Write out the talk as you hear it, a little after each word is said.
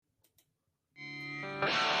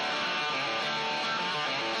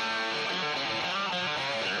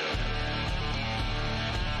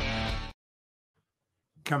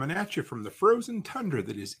coming at you from the frozen tundra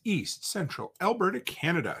that is East Central Alberta,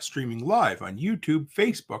 Canada, streaming live on YouTube,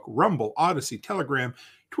 Facebook, Rumble, Odyssey, Telegram,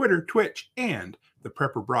 Twitter, Twitch, and the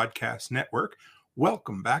Prepper Broadcast Network.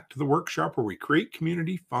 Welcome back to the workshop where we create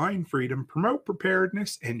community, find freedom, promote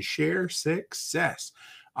preparedness, and share success.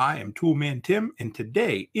 I am Toolman Tim, and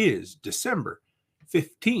today is December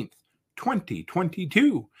 15th,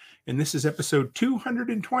 2022, and this is episode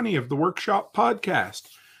 220 of the Workshop Podcast.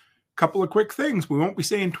 Couple of quick things. We won't be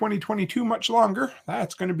saying 2022 much longer.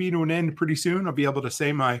 That's going to be to an end pretty soon. I'll be able to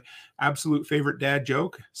say my absolute favorite dad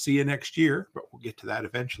joke, see you next year, but we'll get to that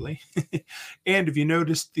eventually. And if you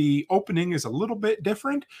noticed, the opening is a little bit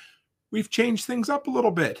different. We've changed things up a little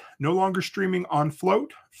bit. No longer streaming on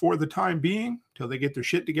Float for the time being, till they get their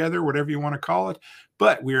shit together, whatever you want to call it.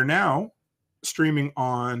 But we are now streaming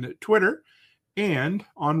on Twitter and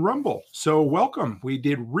on Rumble. So welcome. We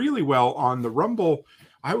did really well on the Rumble.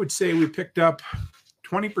 I would say we picked up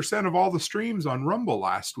 20% of all the streams on Rumble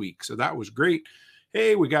last week. So that was great.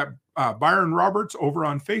 Hey, we got Byron Roberts over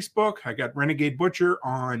on Facebook. I got Renegade Butcher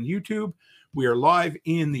on YouTube. We are live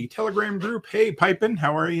in the Telegram group. Hey, Pipin,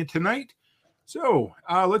 how are you tonight? So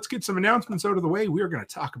let's get some announcements out of the way. We are going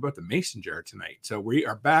to talk about the Mason jar tonight. So we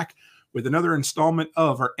are back with another installment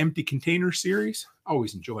of our Empty Container series.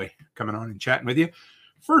 Always enjoy coming on and chatting with you.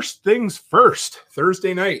 First things first,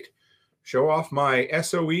 Thursday night. Show off my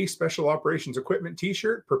SOE Special Operations Equipment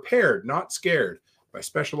t-shirt, Prepared, Not Scared, by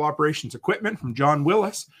Special Operations Equipment from John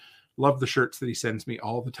Willis. Love the shirts that he sends me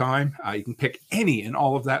all the time. You can pick any and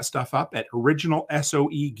all of that stuff up at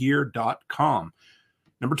originalsoegear.com.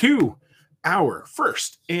 Number two, our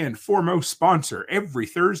first and foremost sponsor every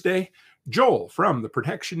Thursday, Joel from the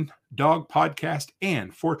Protection Dog Podcast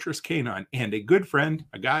and Fortress Canine, and a good friend,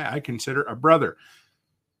 a guy I consider a brother.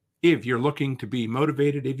 If you're looking to be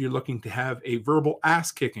motivated, if you're looking to have a verbal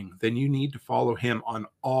ass kicking, then you need to follow him on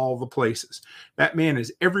all the places. That man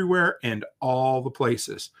is everywhere and all the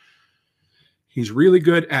places. He's really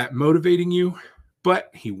good at motivating you,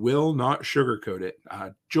 but he will not sugarcoat it.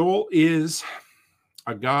 Joel is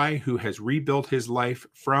a guy who has rebuilt his life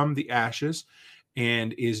from the ashes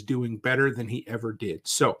and is doing better than he ever did.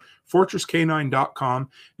 So, fortresscanine.com.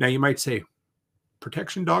 Now, you might say,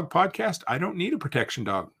 Protection Dog Podcast? I don't need a protection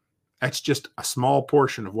dog. That's just a small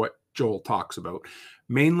portion of what Joel talks about.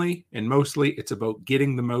 Mainly and mostly, it's about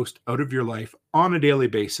getting the most out of your life on a daily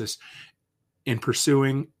basis and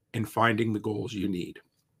pursuing and finding the goals you need.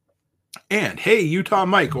 And hey, Utah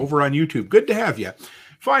Mike over on YouTube, good to have you.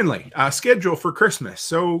 Finally, schedule for Christmas.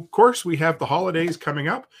 So, of course, we have the holidays coming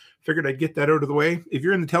up. Figured I'd get that out of the way. If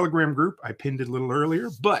you're in the Telegram group, I pinned it a little earlier,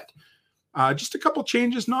 but just a couple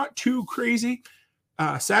changes, not too crazy.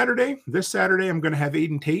 This Saturday, I'm going to have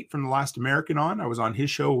Aiden Tate from The Last American on. I was on his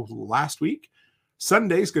show last week.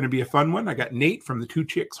 Sunday is going to be a fun one. I got Nate from the Two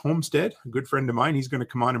Chicks Homestead, a good friend of mine. He's going to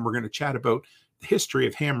come on and we're going to chat about the history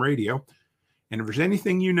of ham radio. And if there's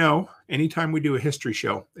anything you know, anytime we do a history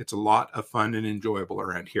show, it's a lot of fun and enjoyable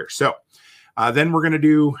around here. So then we're going to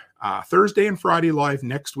do Thursday and Friday live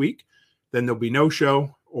next week. Then there'll be no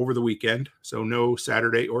show over the weekend. So no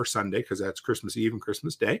Saturday or Sunday because that's Christmas Eve and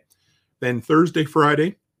Christmas Day. Then Thursday,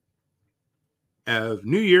 Friday of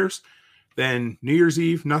New Year's, then New Year's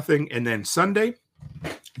Eve, nothing. And then Sunday,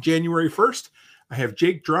 January 1st, I have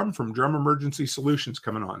Jake Drum from Drum Emergency Solutions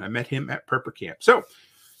coming on. I met him at Prepper Camp. So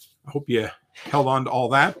I hope you held on to all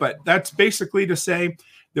that. But that's basically to say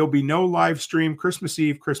there'll be no live stream Christmas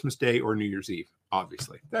Eve, Christmas Day, or New Year's Eve,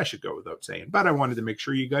 obviously. That should go without saying. But I wanted to make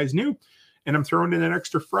sure you guys knew. And I'm throwing in an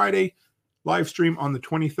extra Friday live stream on the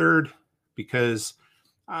 23rd because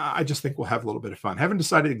I just think we'll have a little bit of fun. Haven't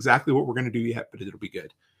decided exactly what we're going to do yet, but it'll be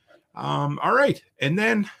good. All right. And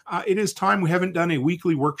then it is time. We haven't done a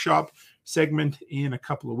weekly workshop segment in a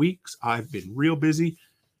couple of weeks. I've been real busy.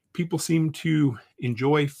 People seem to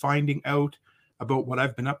enjoy finding out about what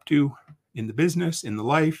I've been up to in the business, in the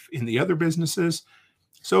life, in the other businesses.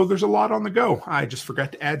 So there's a lot on the go. I just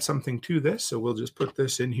forgot to add something to this, so we'll just put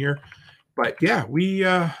this in here. But yeah,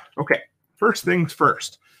 okay. First things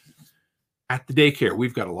first. At the daycare,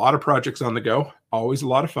 we've got a lot of projects on the go. Always a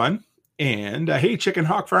lot of fun. And hey, Chicken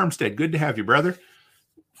Hawk Farmstead, good to have you, brother.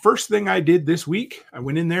 First thing I did this week, I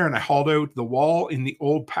went in there and I hauled out the wall in the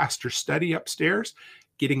old pastor's study upstairs,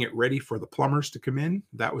 getting it ready for the plumbers to come in.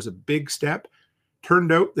 That was a big step.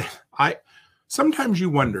 Turned out that sometimes you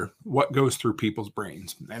wonder what goes through people's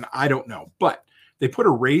brains, and I don't know, but they put a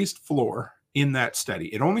raised floor in that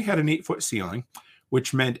study. It only had an 8-foot ceiling,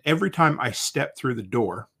 which meant every time I stepped through the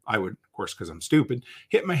door, I would, of course, because I'm stupid,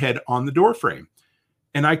 hit my head on the door frame.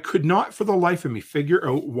 And I could not for the life of me figure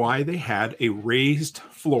out why they had a raised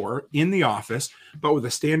floor in the office, but with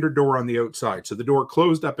a standard door on the outside. So the door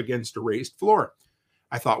closed up against a raised floor.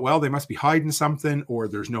 I thought, well, they must be hiding something, or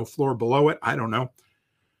there's no floor below it. I don't know.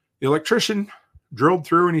 The electrician drilled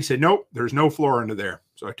through and he said, nope, there's no floor under there.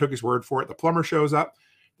 So I took his word for it. The plumber shows up.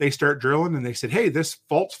 They start drilling and they said, hey, this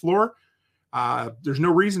false floor, there's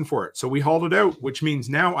no reason for it. So we hauled it out, which means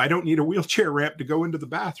now I don't need a wheelchair ramp to go into the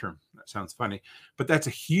bathroom. That sounds funny, but that's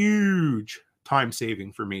a huge time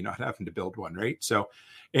saving for me not having to build one, right? So,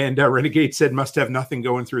 and Renegade said must have nothing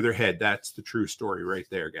going through their head. That's the true story right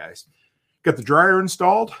there, guys. Got the dryer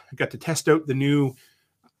installed. I got to test out the new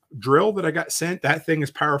drill that I got sent. That thing is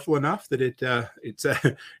powerful enough that it's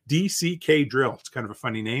a DCK drill. It's kind of a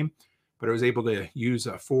funny name, but I was able to use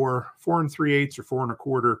a 4 3/8 or 4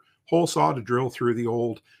 1/4 hole saw to drill through the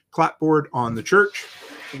old clapboard on the church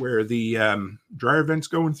where the dryer vent's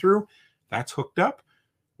going through. That's hooked up.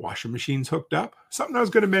 Washing machine's hooked up. Something I was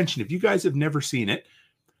going to mention, if you guys have never seen it,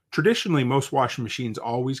 traditionally most washing machines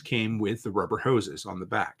always came with the rubber hoses on the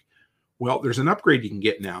back. Well, there's an upgrade you can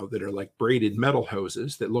get now that are like braided metal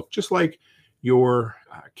hoses that look just like your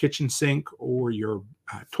kitchen sink or your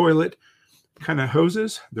toilet kind of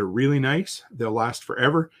hoses. They're really nice. They'll last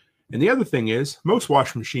forever. And the other thing is, most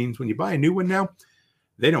washing machines, when you buy a new one now,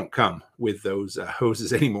 they don't come with those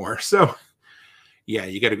hoses anymore. So yeah,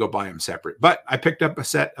 you got to go buy them separate. But I picked up a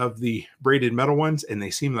set of the braided metal ones, and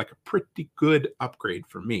they seem like a pretty good upgrade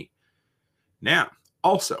for me. Now,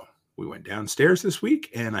 also, we went downstairs this week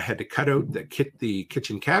and I had to cut out the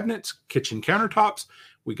kitchen cabinets, kitchen countertops.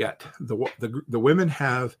 We got the women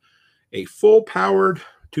have a full powered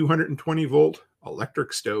 220 volt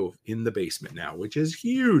electric stove in the basement now, which is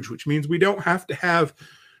huge, which means we don't have to have,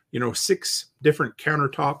 6 different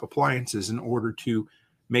countertop appliances in order to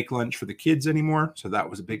make lunch for the kids anymore. So that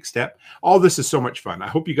was a big step. All this is so much fun. I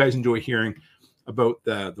hope you guys enjoy hearing about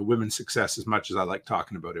the women's success as much as I like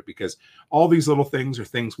talking about it, because all these little things are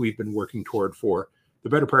things we've been working toward for the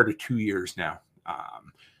better part of 2 years now.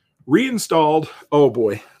 Reinstalled. Oh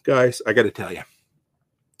boy, guys, I got to tell you.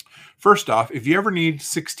 First off, if you ever need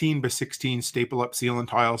 16 by 16 staple up ceiling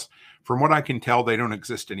tiles, from what I can tell, they don't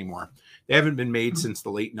exist anymore. They haven't been made since the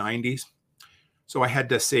late 90s. So I had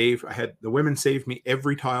to the women saved me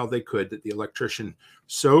every tile they could that the electrician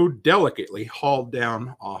so delicately hauled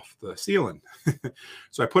down off the ceiling.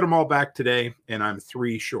 So I put them all back today and I'm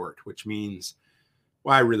 3 short, which means,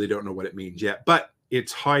 well, I really don't know what it means yet, but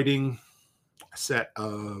it's hiding a set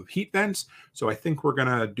of heat vents. So I think we're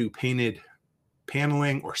going to do painted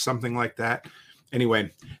paneling or something like that.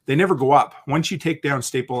 Anyway, they never go up. Once you take down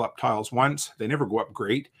staple up tiles once, they never go up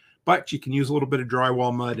great. But you can use a little bit of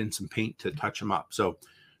drywall mud and some paint to touch them up. So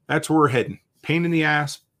that's where we're heading. Pain in the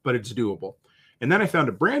ass, but it's doable. And then I found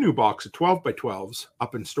a brand new box of 12 by 12s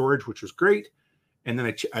up in storage, which was great. And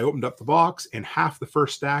then I opened up the box, and half the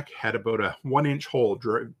first stack had about a 1-inch hole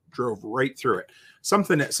drove right through it.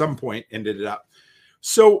 Something at some point ended it up.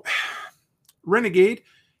 So Renegade,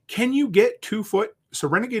 can you get 2 foot? So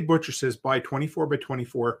Renegade Butcher says buy 24 by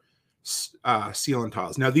 24 ceiling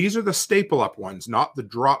tiles. Now, these are the staple up ones, not the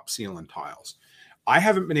drop ceiling tiles. I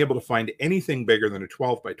haven't been able to find anything bigger than a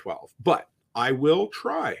 12 by 12, but I will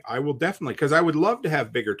try. I will definitely, because I would love to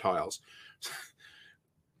have bigger tiles.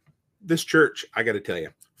 This church, I got to tell you,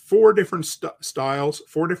 4 different styles,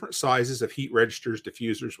 4 different sizes of heat registers,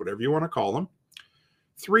 diffusers, whatever you want to call them.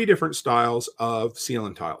 3 different styles of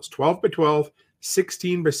ceiling tiles, 12 by 12,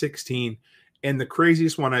 16 by 16, and the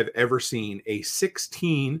craziest one I've ever seen, a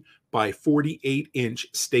 16 by 48-inch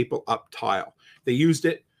staple up tile. They used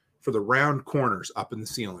it for the round corners up in the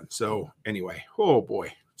ceiling. So anyway, oh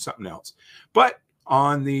boy, something else. But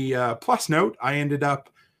on the plus note, I ended up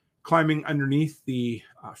climbing underneath the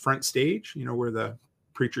front stage, where the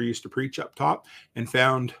preacher used to preach up top, and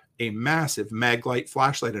found a massive Maglite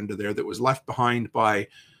flashlight under there that was left behind by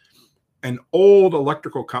an old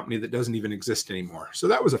electrical company that doesn't even exist anymore. So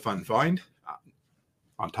that was a fun find.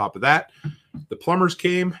 On top of that, the plumbers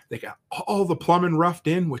came. They got all the plumbing roughed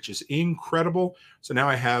in, which is incredible. So now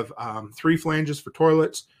I have 3 flanges for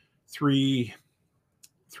toilets, three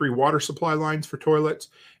water supply lines for toilets,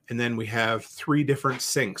 and then we have 3 different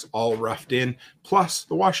sinks all roughed in, plus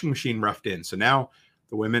the washing machine roughed in. So now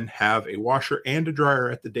the women have a washer and a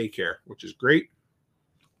dryer at the daycare, which is great.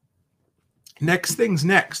 Next thing's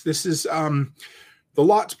next. This is The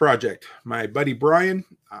Lots Project, my buddy Brian,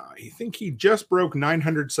 I think he just broke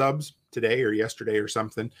 900 subs today or yesterday or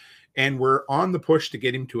something, and we're on the push to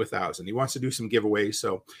get him to 1,000. He wants to do some giveaways,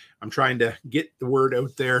 so I'm trying to get the word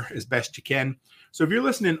out there as best you can. So if you're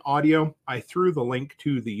listening audio, I threw the link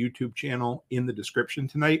to the YouTube channel in the description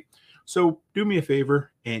tonight. So do me a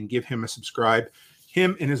favor and give him a subscribe.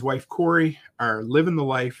 Him and his wife Corey are living the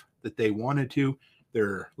life that they wanted to.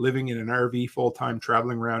 They're living in an RV full-time,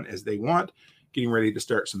 traveling around as they want, getting ready to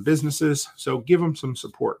start some businesses. So give them some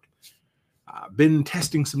support. Been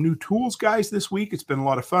testing some new tools, guys, this week. It's been a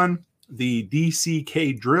lot of fun. The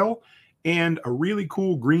DCK drill and a really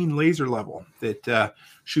cool green laser level that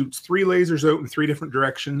shoots 3 lasers out in 3 different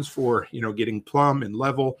directions for, getting plumb and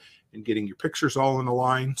level and getting your pictures all in a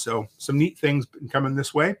line. So some neat things been coming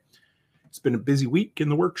this way. It's been a busy week in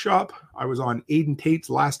the workshop. I was on Aiden Tate's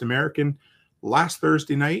Last American last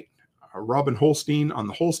Thursday night, Robin Holstein on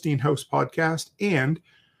the Holstein House podcast, and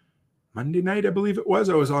Monday night, I believe it was,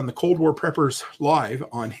 I was on the Cold War Preppers live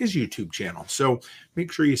on his YouTube channel. So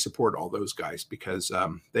make sure you support all those guys because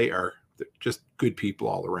they are just good people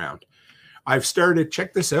all around. I've started,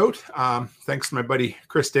 check this out, thanks to my buddy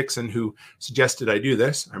Chris Dixon who suggested I do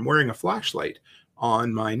this. I'm wearing a flashlight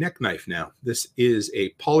on my neck knife now. This is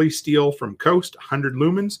a Polysteel from Coast, 100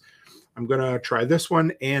 lumens. I'm going to try this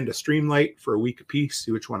one and a Streamlight for a week apiece,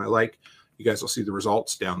 see which one I like. You guys will see the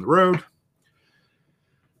results down the road.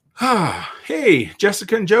 Hey,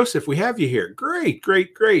 Jessica and Joseph, we have you here. Great,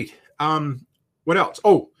 great, great. What else?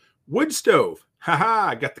 Oh, wood stove. Haha,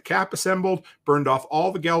 I got the cap assembled, burned off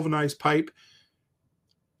all the galvanized pipe.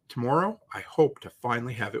 Tomorrow, I hope to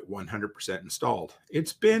finally have it 100% installed.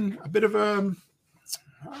 It's been a bit of a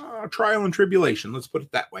trial and tribulation, let's put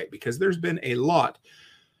it that way, because there's been a lot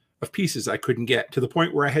of pieces I couldn't get to the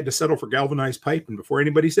point where I had to settle for galvanized pipe. And before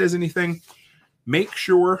anybody says anything, make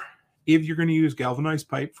sure if you're going to use galvanized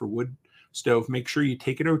pipe for wood stove, make sure you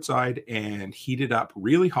take it outside and heat it up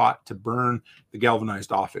really hot to burn the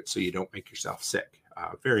galvanized off it so you don't make yourself sick.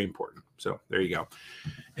 Very important. So there you go.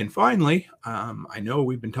 And finally, I know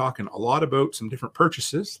we've been talking a lot about some different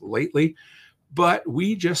purchases lately, but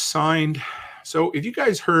we just signed. So if you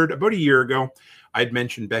guys heard about a year ago, I'd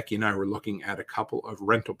mentioned Becky and I were looking at a couple of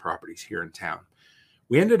rental properties here in town.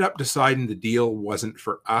 We ended up deciding the deal wasn't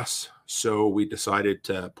for us, so we decided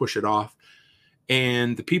to push it off.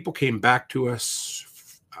 And the people came back to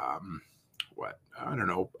us,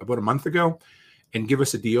 about a month ago, and give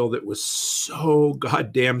us a deal that was so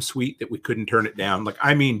goddamn sweet that we couldn't turn it down. Like,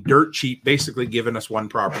 I mean, dirt cheap, basically giving us one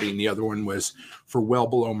property, and the other one was for well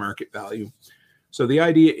below market value. So the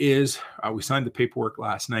idea is, we signed the paperwork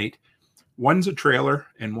last night. One's a trailer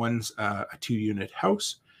and one's a 2-unit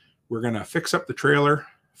house. We're going to fix up the trailer,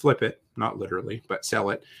 flip it, not literally, but sell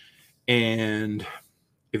it. And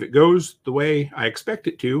if it goes the way I expect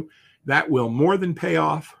it to, that will more than pay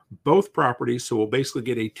off both properties. So we'll basically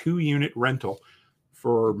get a 2-unit rental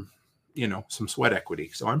for, some sweat equity.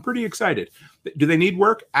 So I'm pretty excited. Do they need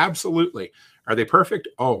work? Absolutely. Are they perfect?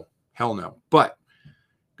 Oh, hell no. But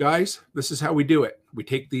guys, this is how we do it. We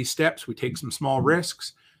take these steps. We take some small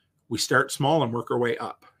risks. We start small and work our way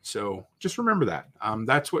up. So just remember that.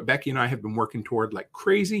 That's what Becky and I have been working toward like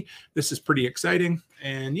crazy. This is pretty exciting.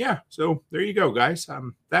 And yeah, so there you go, guys.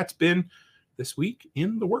 That's been this week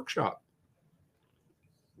in the workshop.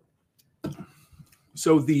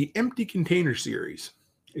 So the empty container series,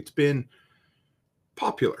 it's been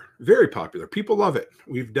popular, very popular. People love it.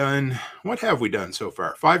 We've done, what have we done so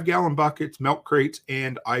far? 5-gallon buckets, milk crates,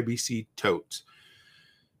 and IBC totes.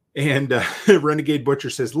 And Renegade Butcher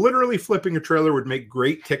says, literally flipping a trailer would make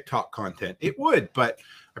great TikTok content. It would, but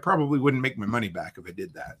I probably wouldn't make my money back if I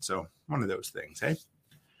did that. So one of those things, hey?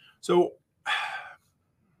 So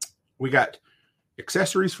we got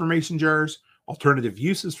accessories for mason jars, alternative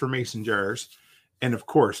uses for mason jars, and of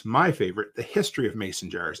course, my favorite, the history of mason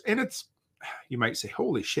jars. And it's, you might say,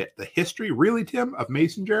 holy shit, the history, really, Tim, of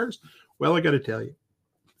mason jars? Well, I got to tell you,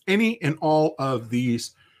 any and all of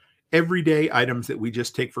these everyday items that we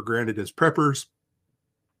just take for granted as preppers,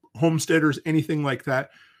 homesteaders, anything like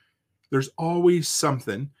that, there's always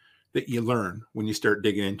something that you learn when you start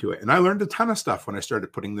digging into it. And I learned a ton of stuff when I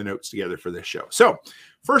started putting the notes together for this show. So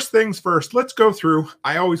first things first, let's go through.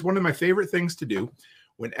 One of my favorite things to do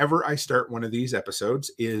whenever I start one of these episodes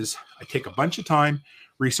is I take a bunch of time,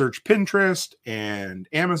 research Pinterest and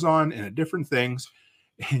Amazon and different things.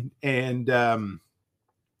 And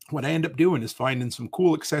what I end up doing is finding some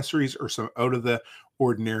cool accessories or some out of the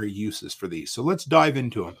ordinary uses for these. So let's dive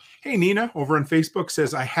into them. Hey, Nina over on Facebook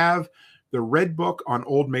says, I have the red book on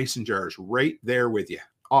old mason jars right there with you.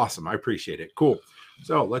 Awesome. I appreciate it. Cool.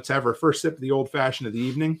 So let's have our first sip of the old fashioned of the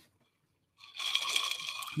evening.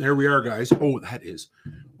 There we are, guys. Oh, that is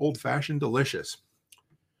old-fashioned delicious.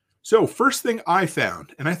 So first thing I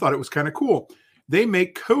found, and I thought it was kind of cool, they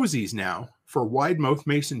make cozies now for wide mouth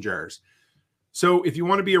mason jars. So if you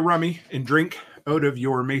want to be a rummy and drink out of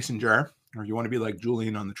your mason jar, or you want to be like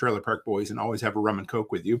Julian on the Trailer Park Boys and always have a rum and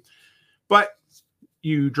Coke with you, but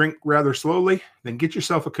you drink rather slowly, then get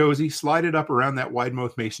yourself a cozy, slide it up around that wide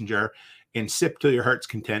mouth mason jar, and sip till your heart's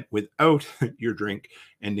content without your drink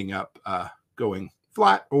ending up going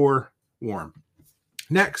flat or warm.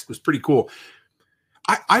 Next was pretty cool.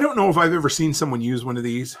 I don't know if I've ever seen someone use one of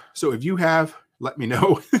these. So if you have, let me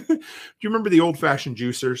know. Do you remember the old-fashioned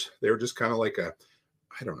juicers? They were just kind of like a,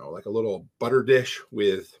 I don't know, like a little butter dish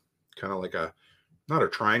with kind of like a, not a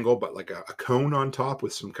triangle, but like a cone on top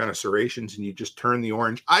with some kind of serrations, and you just turn the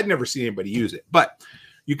orange. I'd never seen anybody use it, but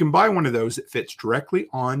you can buy one of those that fits directly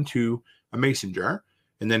onto a mason jar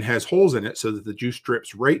and then has holes in it so that the juice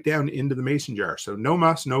drips right down into the mason jar. So no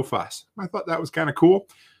muss, no fuss. I thought that was kind of cool.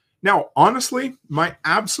 Now, honestly, my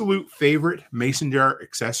absolute favorite mason jar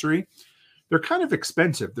accessory, they're kind of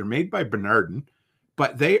expensive. They're made by Bernardin,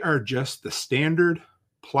 but they are just the standard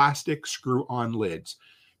plastic screw-on lids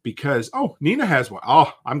because, oh, Nina has one.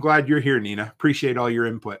 Oh, I'm glad you're here, Nina. Appreciate all your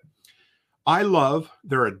input. I love,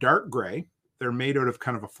 they're a dark gray. They're made out of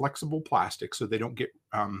kind of a flexible plastic so they don't get,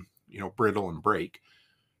 brittle and break.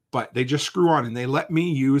 But they just screw on and they let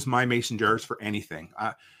me use my mason jars for anything.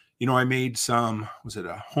 I made some, was it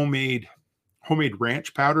a homemade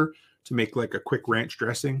ranch powder to make like a quick ranch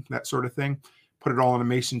dressing, that sort of thing. Put it all in a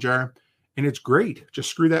mason jar and it's great. Just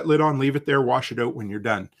screw that lid on, leave it there, wash it out when you're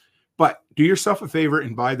done. But do yourself a favor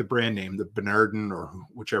and buy the brand name, the Bernardin or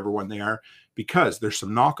whichever one they are, because there's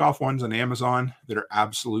some knockoff ones on Amazon that are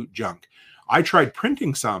absolute junk. I tried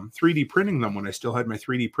printing some, 3D printing them when I still had my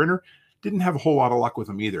 3D printer. Didn't have a whole lot of luck with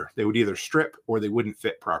them either. They would either strip or they wouldn't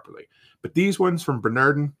fit properly. But these ones from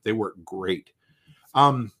Bernardin, they work great.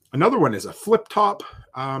 Another one is a flip top.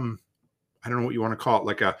 I don't know what you want to call it,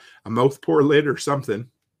 like a mouth pour lid or something.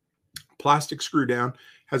 Plastic screw down.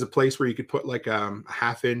 Has a place where you could put like a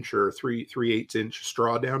 1/2 inch or 3/8 inch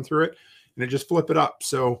straw down through it and it just flip it up.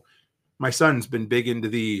 So my son's been big into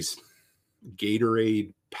these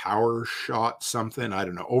Gatorade Power Shot something. I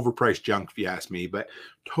don't know, overpriced junk if you ask me, but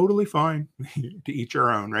totally fine. To each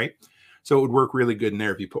our own, right? So it would work really good in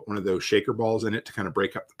there if you put one of those shaker balls in it to kind of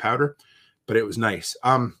break up the powder, but it was nice.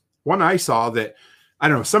 One I saw that, I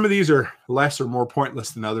don't know, some of these are less or more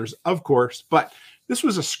pointless than others, of course, but this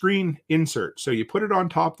was a screen insert. So you put it on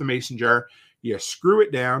top of the mason jar, you screw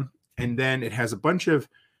it down, and then it has a bunch of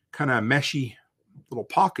kind of meshy little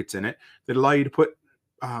pockets in it that allow you to put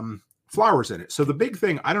flowers in it. So the big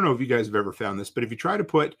thing, I don't know if you guys have ever found this, but if you try to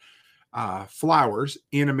put flowers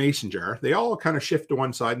in a mason jar, they all kind of shift to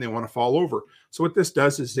one side and they want to fall over. So what this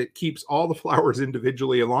does is it keeps all the flowers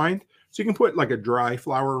individually aligned. So you can put like a dry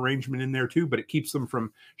flower arrangement in there too, but it keeps them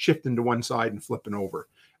from shifting to one side and flipping over.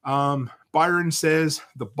 Byron says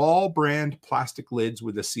the Ball brand plastic lids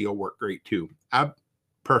with a seal work great too.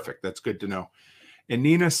 Perfect. That's good to know. And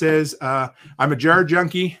Nina says, I'm a jar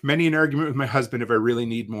junkie. Many an argument with my husband if I really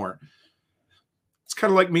need more. It's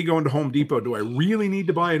kind of like me going to Home Depot. Do I really need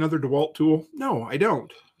to buy another DeWalt tool? No, I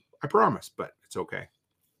don't. I promise, but it's okay.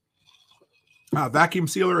 Vacuum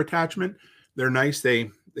sealer attachment. They're nice. They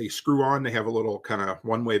screw on. They have a little kind of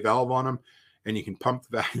one-way valve on them, and you can pump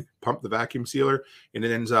the vacuum sealer, and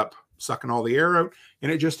it ends up sucking all the air out, and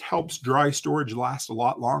it just helps dry storage last a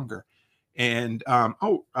lot longer. And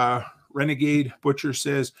Renegade Butcher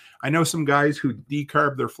says, I know some guys who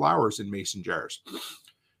decarb their flowers in mason jars.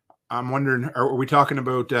 I'm wondering, are we talking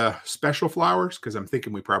about special flowers? Because I'm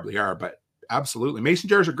thinking we probably are, but absolutely. Mason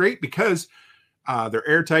jars are great because they're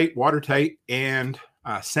airtight, watertight, and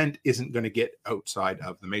scent isn't going to get outside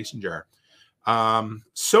of the mason jar.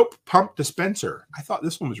 Soap pump dispenser. I thought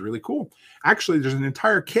this one was really cool. Actually, there's an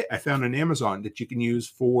entire kit I found on Amazon that you can use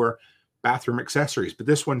for bathroom accessories, but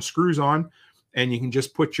this one screws on and you can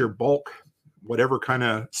just put your bulk, whatever kind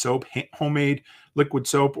of soap, homemade liquid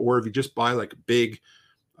soap, or if you just buy like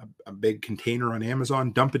a big container on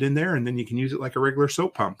Amazon, dump it in there, and then you can use it like a regular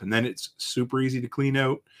soap pump. And then it's super easy to clean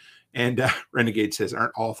out. And Renegade says,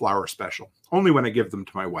 aren't all flowers special? Only when I give them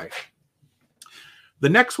to my wife. The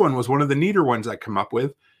next one was one of the neater ones I come up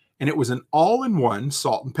with, and it was an all-in-one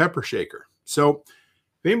salt and pepper shaker. So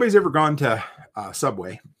if anybody's ever gone to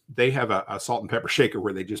Subway, they have a salt and pepper shaker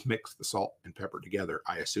where they just mix the salt and pepper together,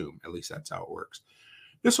 I assume. At least that's how it works.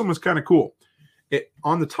 This one was kind of cool.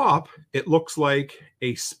 On the top, it looks like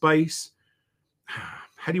a spice.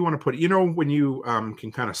 How do you want to put it? You know, when you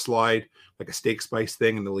can kind of slide like a steak spice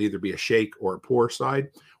thing, and there'll either be a shake or a pour side.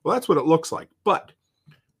 Well, that's what it looks like. But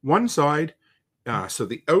one side So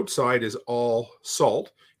the outside is all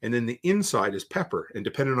salt, and then the inside is pepper. And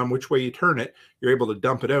depending on which way you turn it, you're able to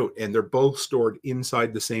dump it out. And they're both stored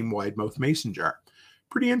inside the same wide mouth mason jar.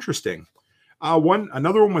 Pretty interesting.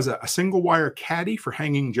 Another one was a single wire caddy for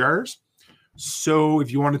hanging jars. So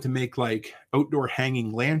if you wanted to make like outdoor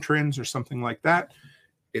hanging lanterns or something like that,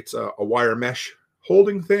 it's a wire mesh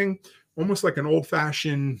holding thing, almost like an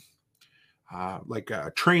old-fashioned, like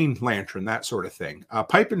a train lantern, that sort of thing.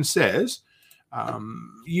 Pipin says,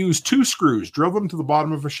 use 2 screws, drill them to the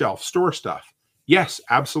bottom of a shelf, store stuff. Yes,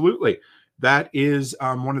 absolutely. That is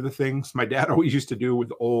one of the things my dad always used to do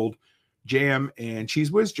with old jam and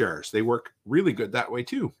Cheez Whiz jars. They work really good that way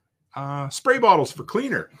too. Spray bottles for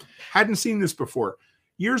cleaner. Hadn't seen this before.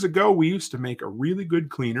 Years ago, we used to make a really good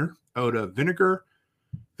cleaner out of vinegar,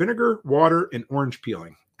 water, and orange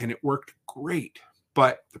peeling, and it worked great.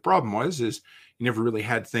 But the problem is you never really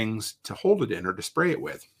had things to hold it in or to spray it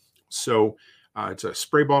with. So it's a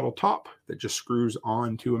spray bottle top that just screws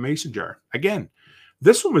onto a mason jar. Again,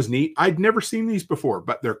 this one was neat. I'd never seen these before,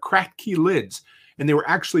 but they're Kratky lids, and they were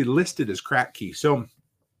actually listed as Kratky. So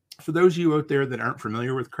for those of you out there that aren't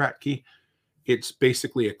familiar with Kratky, it's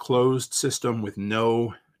basically a closed system with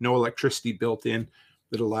no electricity built in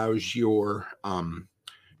that allows your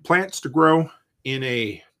plants to grow in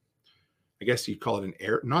a, I guess you'd call it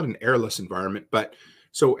not an airless environment, but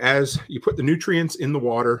so as you put the nutrients in the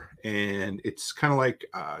water, and it's kind of like,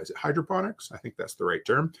 is it hydroponics? I think that's the right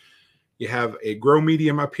term. You have a grow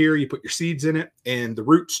medium up here, you put your seeds in it, and the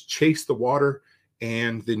roots chase the water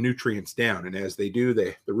and the nutrients down. And as they do,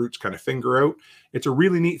 the roots kind of finger out. It's a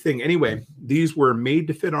really neat thing. Anyway, these were made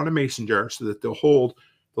to fit on a mason jar so that they'll hold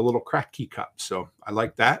the little Kratky cup. So I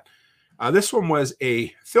like that. This one was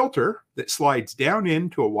a filter that slides down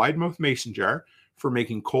into a wide mouth mason jar for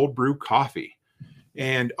making cold brew coffee.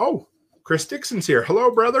 And oh, Chris Dixon's here.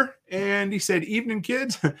 Hello, brother. And he said, evening,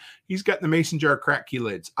 kids. He's got the mason jar Kratky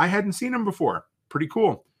lids. I hadn't seen them before. Pretty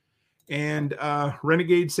cool. And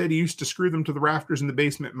Renegade said he used to screw them to the rafters in the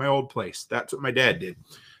basement in my old place. That's what my dad did.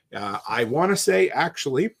 I want to say,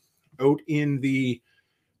 actually, out in the,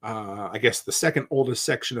 I guess, the second oldest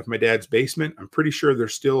section of my dad's basement, I'm pretty sure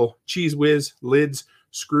there's still Cheez Whiz lids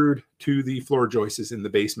screwed to the floor joists in the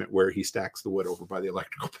basement where he stacks the wood over by the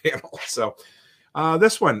electrical panel. So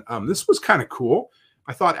this one, this was kind of cool.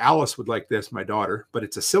 I thought Alice would like this, my daughter, but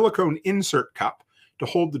it's a silicone insert cup to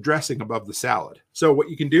hold the dressing above the salad. So what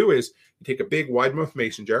you can do is you take a big wide mouth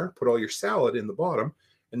mason jar, put all your salad in the bottom,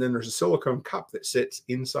 and then there's a silicone cup that sits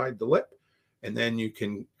inside the lip. And then you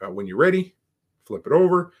can, when you're ready, flip it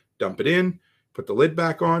over, dump it in, put the lid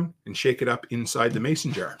back on, and shake it up inside the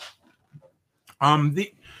mason jar. I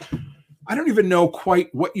don't even know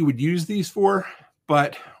quite what you would use these for,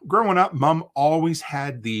 but growing up, Mom always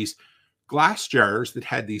had these glass jars that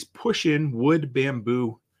had these push-in wood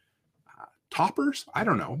bamboo toppers. I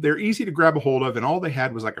don't know. They're easy to grab a hold of, and all they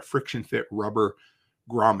had was like a friction fit rubber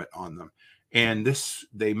grommet on them. And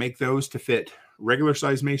they make those to fit regular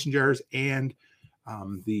size mason jars and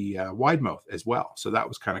the wide mouth as well. So that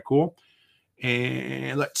was kind of cool.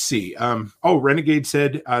 And let's see. Renegade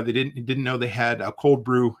said they didn't know they had cold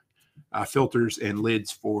brew filters and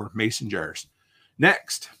lids for mason jars.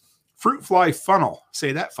 Next, fruit fly funnel.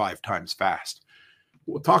 Say that 5 times fast.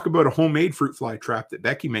 We'll talk about a homemade fruit fly trap that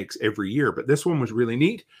Becky makes every year, but this one was really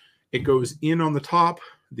neat. It goes in on the top,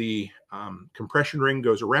 the compression ring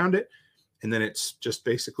goes around it, and then it's just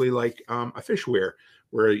basically like a fish weir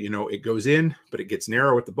where, it goes in, but it gets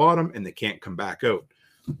narrow at the bottom and they can't come back out.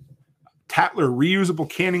 Tatler reusable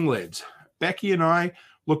canning lids. Becky and I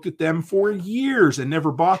looked at them for years and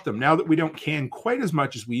never bought them. Now that we don't can quite as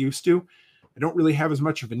much as we used to, I don't really have as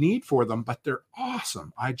much of a need for them, but they're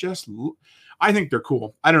awesome. I think they're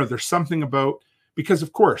cool. I don't know. There's something about, because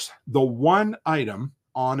of course, the one item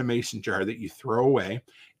on a mason jar that you throw away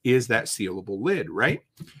is that sealable lid, right?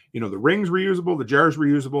 The ring's reusable, the jar's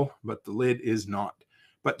reusable, but the lid is not.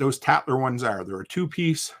 But those Tatler ones are. They're a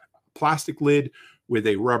 2-piece plastic lid with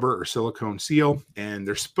a rubber or silicone seal, and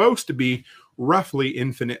they're supposed to be roughly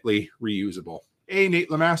infinitely reusable. Hey, Nate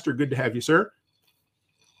Lemaster, good to have you, sir.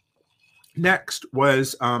 Next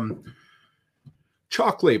was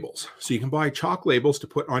chalk labels. So you can buy chalk labels to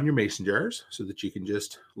put on your mason jars so that you can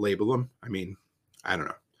just label them. I mean, I don't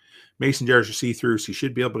know. Mason jars are see-through, so you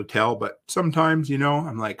should be able to tell. But sometimes,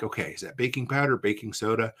 I'm like, okay, is that baking powder, baking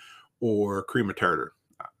soda, or cream of tartar?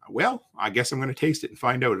 Well, I guess I'm going to taste it and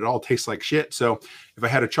find out. It all tastes like shit. So if I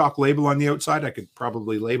had a chalk label on the outside, I could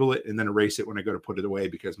probably label it and then erase it when I go to put it away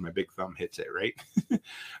because my big thumb hits it, right?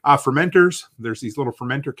 Fermenters. There's these little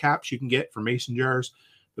fermenter caps you can get for mason jars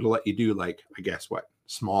that'll let you do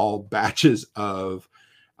small batches of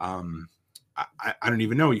I don't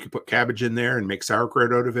even know. You could put cabbage in there and make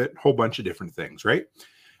sauerkraut out of it. Whole bunch of different things, right?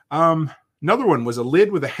 Another one was a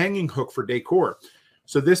lid with a hanging hook for decor.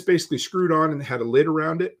 So this basically screwed on and had a lid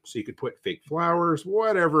around it, so you could put fake flowers,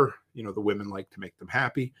 whatever, you know, the women like to make them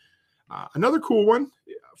happy. Another cool one,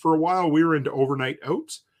 for a while we were into overnight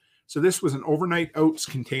oats. So this was an overnight oats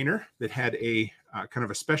container that had a kind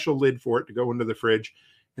of a special lid for it to go into the fridge.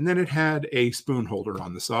 And then it had a spoon holder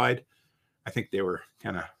on the side. I think they were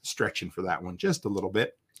kind of stretching for that one just a little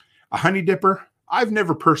bit. A honey dipper. I've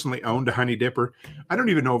never personally owned a honey dipper. I don't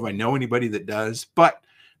even know if I know anybody that does, but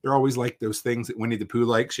they're always like those things that Winnie the Pooh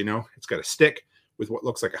likes, you know. It's got a stick with what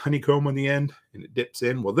looks like a honeycomb on the end, and it dips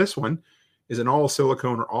in. Well, this one is an all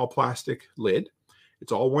silicone or all plastic lid.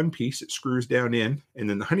 It's all one piece. It screws down in, and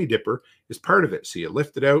then the honey dipper is part of it. So you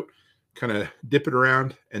lift it out, kind of dip it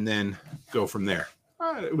around, and then go from there.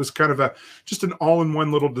 It was kind of just an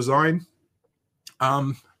all-in-one little design.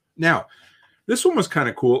 Now, this one was kind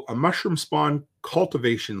of cool. A mushroom spawn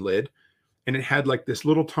cultivation lid, and it had like this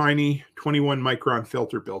little tiny 21 micron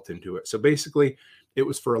filter built into it. So basically, it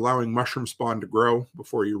was for allowing mushroom spawn to grow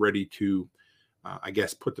before you're ready to, I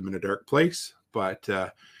guess, put them in a dark place. But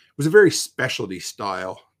it was a very specialty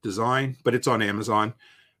style design, but it's on Amazon.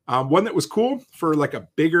 One that was cool for like a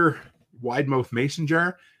bigger wide mouth mason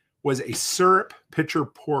jar was a syrup pitcher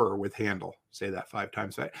pourer with handle. Say that 5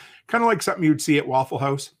 times. Kind of like something you'd see at Waffle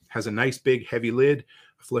House. Has a nice big heavy lid,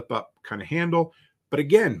 a flip up kind of handle. But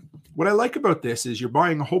again, what I like about this is you're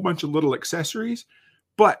buying a whole bunch of little accessories,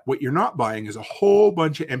 but what you're not buying is a whole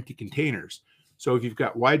bunch of empty containers. So if you've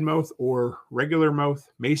got wide mouth or regular mouth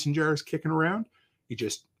mason jars kicking around, you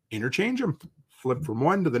just interchange them, flip from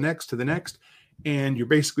one to the next, and you're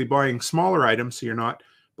basically buying smaller items, so you're not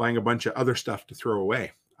buying a bunch of other stuff to throw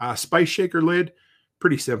away. Spice shaker lid,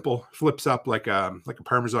 pretty simple, flips up like a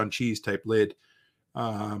Parmesan cheese type lid.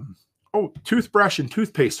 Toothbrush and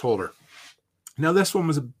toothpaste holder. Now this one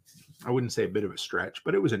was I wouldn't say a bit of a stretch,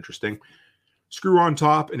 but it was interesting. Screw on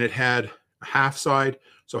top, and it had a half side,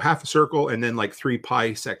 so half a circle, and then like 3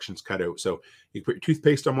 pie sections cut out. So you put your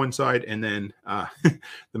toothpaste on one side, and then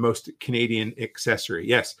the most Canadian accessory,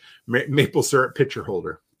 yes, maple syrup pitcher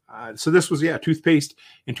holder. So this was, toothpaste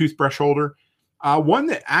and toothbrush holder. One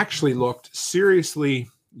that actually looked seriously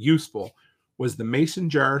useful was the mason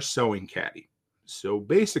jar sewing caddy. So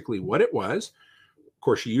basically what it was, of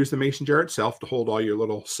course, you use the mason jar itself to hold all your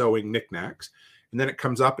little sewing knickknacks. And then it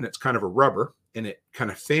comes up and it's kind of a rubber, and it kind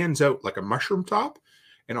of fans out like a mushroom top.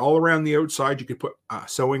 And all around the outside, you could put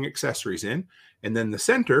sewing accessories in. And then the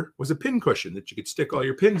center was a pin cushion that you could stick all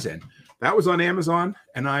your pins in. That was on Amazon.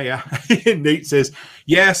 And Nate says,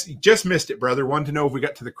 yes, just missed it, brother. Wanted to know if we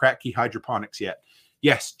got to the Kratky hydroponics yet.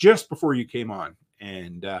 Yes, just before you came on.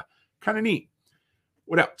 And kind of neat.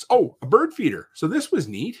 What else? Oh, a bird feeder. So this was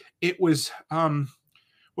neat. It was, well,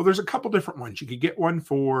 there's a couple different ones. You could get one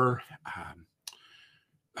for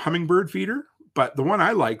hummingbird feeder, but the one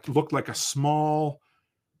I liked looked like a small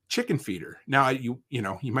chicken feeder. Now, you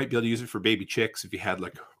might be able to use it for baby chicks if you had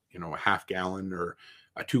like, a half gallon or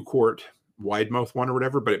a 2-quart wide mouth one or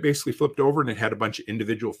whatever, but it basically flipped over and it had a bunch of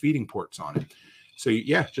individual feeding ports on it. So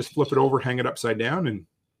just flip it over, hang it upside down, and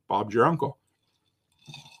Bob's your uncle.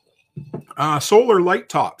 Solar light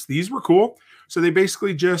tops. These were cool. So they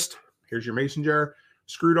basically here's your mason jar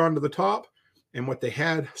screwed onto the top, and what they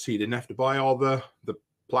had, so you didn't have to buy all the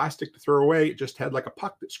plastic to throw away. It just had like a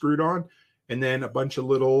puck that screwed on, and then a bunch of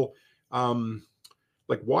little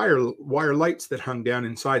like wire lights that hung down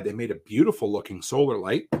inside. They made a beautiful looking solar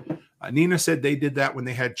light. Nina said they did that when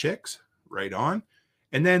they had chicks. Right on.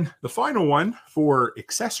 And then the final one for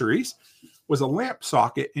accessories was a lamp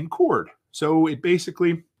socket and cord. So it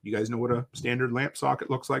basically, you guys know what a standard lamp socket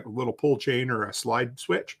looks like, a little pull chain or a slide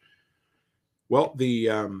switch. Well, the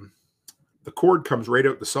cord comes right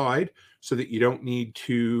out the side so that you don't need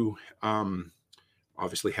to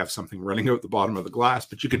obviously have something running out the bottom of the glass,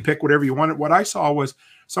 but you can pick whatever you wanted. What I saw was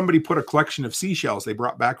somebody put a collection of seashells they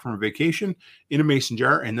brought back from a vacation in a mason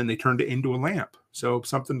jar, and then they turned it into a lamp. So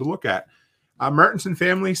something to look at. Martinson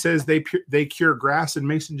family says they cure grass in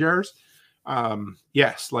mason jars.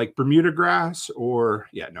 Yes, like Bermuda grass or,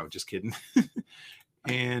 no, just kidding.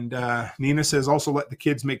 And Nina says also let the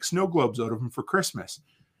kids make snow globes out of them for Christmas.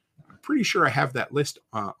 I'm pretty sure I have that list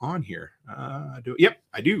on here. Yep,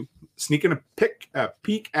 I do. Sneaking a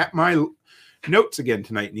peek at my notes again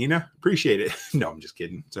tonight, Nina. Appreciate it. No, I'm just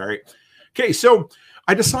kidding. Sorry. Okay, so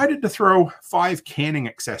I decided to throw 5 canning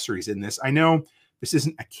accessories in this. I know this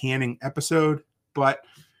isn't a canning episode, but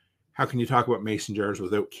how can you talk about mason jars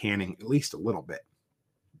without canning at least a little bit?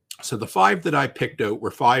 So the 5 that I picked out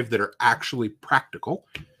were 5 that are actually practical.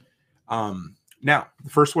 Now, the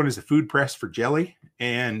first one is a food press for jelly,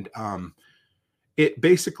 and it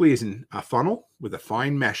basically is in a funnel with a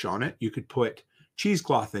fine mesh on it. You could put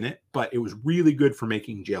cheesecloth in it, but it was really good for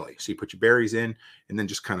making jelly. So you put your berries in and then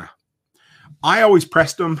just kind of, I always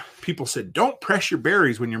pressed them. People said, don't press your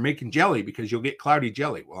berries when you're making jelly because you'll get cloudy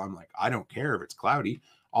jelly. Well, I'm like, I don't care if it's cloudy.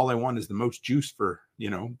 All I want is the most juice for,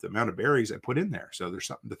 the amount of berries I put in there. So there's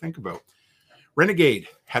something to think about. Renegade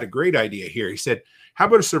had a great idea here. He said, how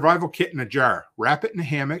about a survival kit in a jar? Wrap it in a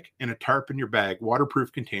hammock and a tarp in your bag.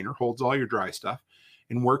 Waterproof container, holds all your dry stuff,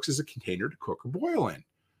 and works as a container to cook or boil in.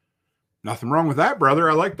 Nothing wrong with that, brother.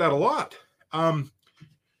 I like that a lot.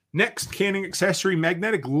 Next, canning accessory,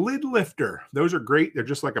 magnetic lid lifter. Those are great. They're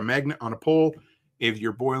just like a magnet on a pole. If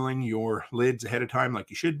you're boiling your lids ahead of time like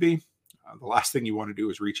you should be, the last thing you want to do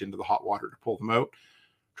is reach into the hot water to pull them out.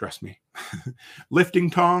 Trust me. Lifting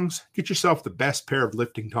tongs. Get yourself the best pair of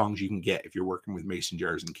lifting tongs you can get if you're working with mason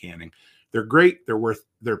jars and canning. They're great. They're worth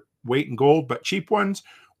their weight in gold, but cheap ones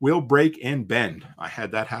will break and bend. I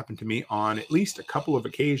had that happen to me on at least a couple of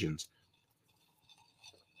occasions.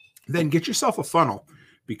 Then get yourself a funnel,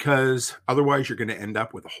 because otherwise you're going to end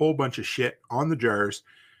up with a whole bunch of shit on the jars.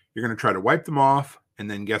 You're going to try to wipe them off, and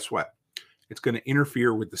then guess what? It's going to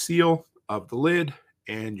interfere with the seal of the lid,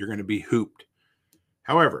 and you're going to be hooped.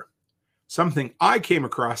 However, something I came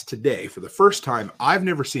across today for the first time, I've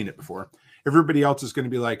never seen it before. Everybody else is going to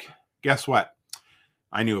be like, guess what?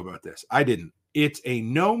 I knew about this. I didn't. It's a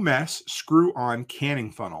no-mess screw-on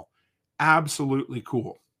canning funnel. Absolutely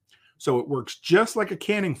cool. So it works just like a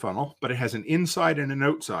canning funnel, but it has an inside and an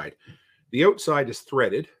outside. The outside is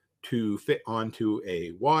threaded to fit onto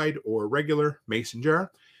a wide or regular mason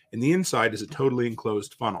jar, and the inside is a totally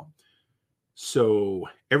enclosed funnel. So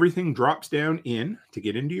everything drops down in to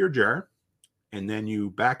get into your jar, and then you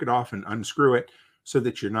back it off and unscrew it so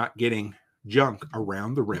that you're not getting junk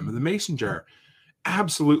around the rim of the mason jar.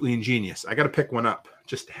 Absolutely ingenious. I got to pick one up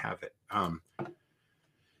just to have it.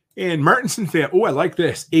 And Martinson fan, I like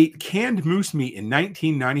this. Ate canned moose meat in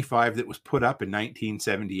 1995 that was put up in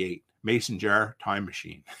 1978. Mason jar time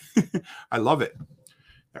machine. I love it.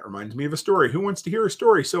 That reminds me of a story. Who wants to hear a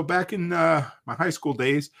story? So back in my high school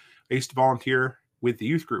days, I used to volunteer with the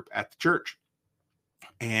youth group at the church.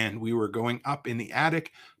 And we were going up in the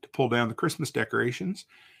attic to pull down the Christmas decorations.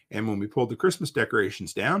 And when we pulled the Christmas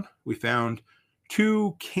decorations down, we found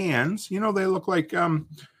 2 cans. They look like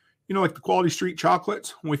like the Quality Street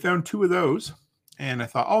chocolates. We found 2 of those, and I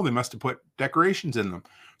thought, they must have put decorations in them.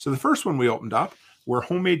 So the first one we opened up were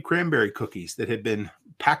homemade cranberry cookies that had been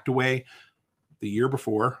packed away the year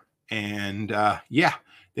before, and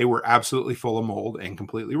they were absolutely full of mold and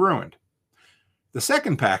completely ruined. The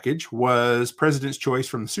second package was President's Choice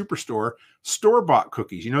from the Superstore store-bought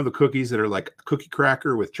cookies. The cookies that are like a cookie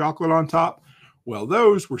cracker with chocolate on top? Well,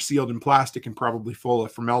 those were sealed in plastic and probably full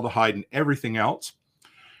of formaldehyde and everything else.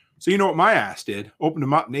 So you know what my ass did? Opened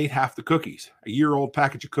them up and ate half the cookies. A year-old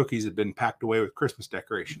package of cookies had been packed away with Christmas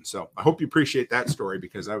decorations. So I hope you appreciate that story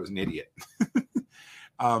because I was an idiot.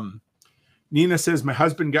 Nina says, my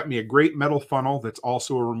husband got me a great metal funnel that's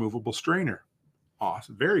also a removable strainer.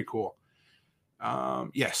 Awesome. Very cool.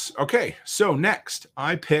 Yes. Okay. So next,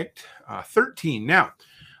 I picked 13. Now,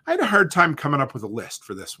 I had a hard time coming up with a list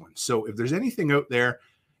for this one. So if there's anything out there,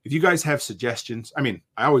 if you guys have suggestions, I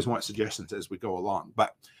always want suggestions as we go along,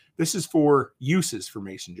 but this is for uses for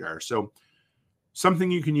mason jars. So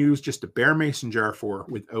something you can use just a bare mason jar for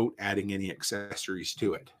without adding any accessories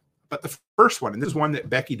to it. But the first one, and this is one that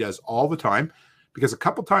Becky does all the time, because a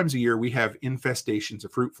couple times a year we have infestations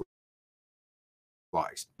of fruit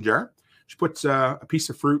flies. Jar. She puts a piece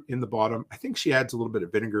of fruit in the bottom. I think she adds a little bit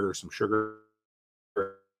of vinegar or some sugar. I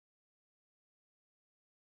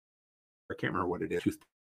can't remember what it is.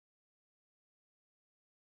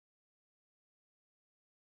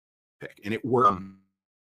 And it works.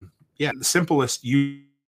 The simplest use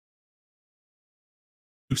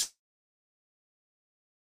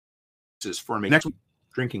for me. Next,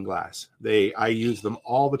 drinking glass. I use them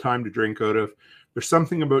all the time to drink out of. There's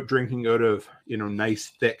something about drinking out of,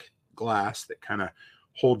 nice thick glass that kind of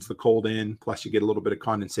holds the cold in. Plus, you get a little bit of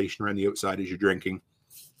condensation around the outside as you're drinking.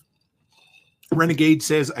 Renegade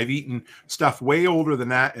says, I've eaten stuff way older than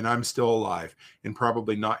that, and I'm still alive and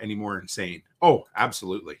probably not any more insane. Oh,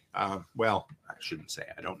 absolutely. Well, I shouldn't say.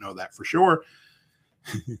 I don't know that for sure.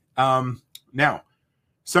 Now,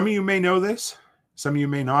 some of you may know this. Some of you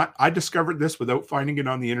may not. I discovered this without finding it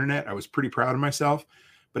on the internet. I was pretty proud of myself.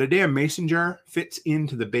 But a damn mason jar fits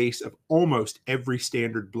into the base of almost every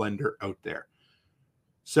standard blender out there.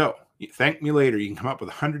 So, thank me later. You can come up with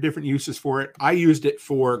 100 different uses for it. I used it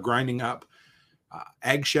for grinding up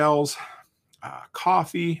eggshells,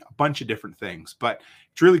 coffee, a bunch of different things. But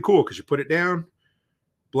it's really cool because you put it down,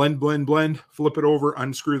 blend, blend, blend, flip it over,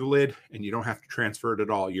 unscrew the lid, and you don't have to transfer it at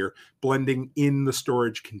all. You're blending in the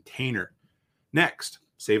storage container. Next,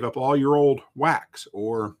 save up all your old wax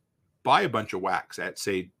or buy a bunch of wax at,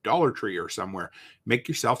 say, Dollar Tree or somewhere. Make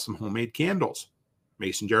yourself some homemade candles.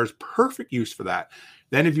 Mason jar is perfect use for that.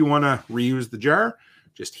 Then if you want to reuse the jar,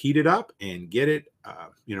 just heat it up and get it,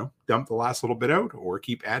 dump the last little bit out or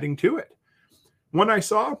keep adding to it. One I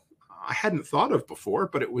saw, I hadn't thought of before,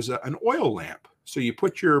 but it was an oil lamp. So you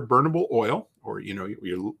put your burnable oil or,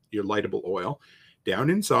 your lightable oil down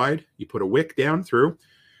inside, you put a wick down through,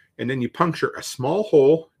 and then you puncture a small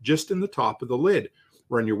hole just in the top of the lid.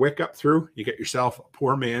 Run your wick up through, you get yourself a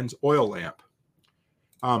poor man's oil lamp.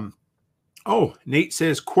 Nate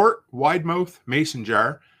says quart wide mouth mason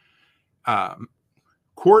jar.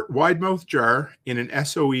 Quart wide mouth jar in an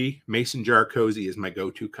SOE mason jar cozy is my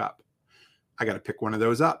go-to cup. I got to pick one of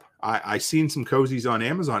those up. I seen some cozies on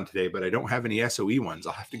Amazon today, but I don't have any SOE ones.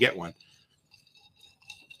 I'll have to get one.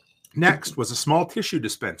 Next was a small tissue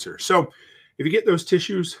dispenser. So if you get those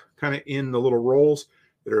tissues kind of in the little rolls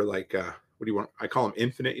that are like, what do you want? I call them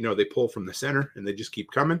infinite. They pull from the center and they just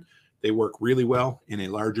keep coming. They work really well in a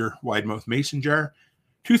larger wide mouth mason jar.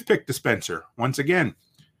 Toothpick dispenser. Once again,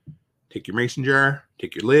 take your mason jar,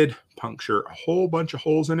 take your lid, puncture a whole bunch of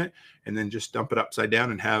holes in it, and then just dump it upside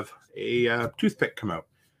down and have a toothpick come out.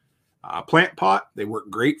 Plant pot. They work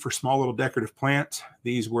great for small little decorative plants.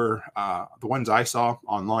 These were the ones I saw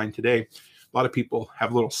online today. A lot of people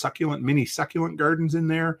have little mini succulent gardens in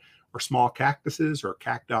there, or small cactuses or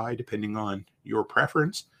cacti, depending on your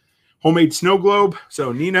preference. Homemade snow globe.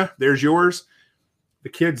 So Nina, there's yours. The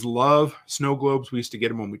kids love snow globes. We used to get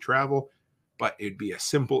them when we travel, but it'd be a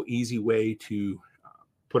simple, easy way to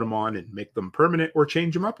put them on and make them permanent or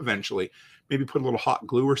change them up eventually. Maybe put a little hot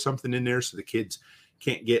glue or something in there so the kids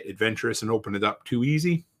can't get adventurous and open it up too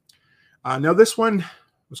easy. Now this one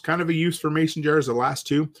was kind of a use for mason jars, the last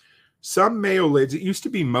two. Some mayo lids, it used to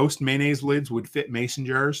be most mayonnaise lids would fit mason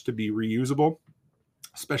jars to be reusable,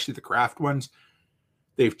 especially the Kraft ones.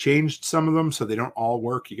 They've changed some of them so they don't all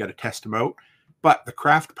work. You got to test them out. But the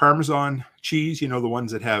Kraft Parmesan cheese, the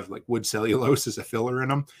ones that have like wood cellulose as a filler in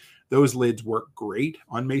them, those lids work great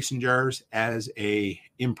on mason jars as a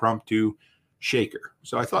impromptu shaker.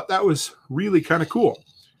 So I thought that was really kind of cool.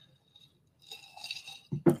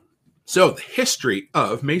 So the history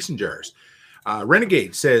of mason jars.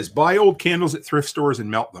 Renegade says, buy old candles at thrift stores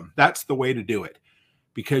and melt them. That's the way to do it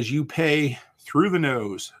because you pay through the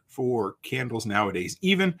nose for candles nowadays.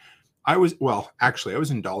 I was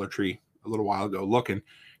in Dollar Tree a little while ago looking.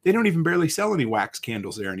 They don't even barely sell any wax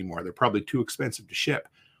candles there anymore. They're probably too expensive to ship.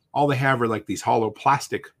 All they have are like these hollow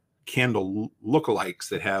plastic candle lookalikes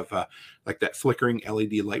that have like that flickering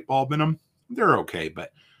LED light bulb in them. They're okay,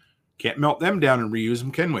 but can't melt them down and reuse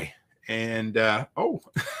them, can we? And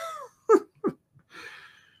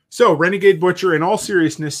So Renegade Butcher, in all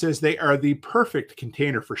seriousness, says they are the perfect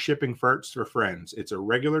container for shipping farts for friends. It's a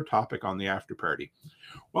regular topic on the after party.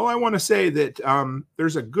 Well, I want to say that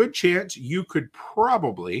there's a good chance you could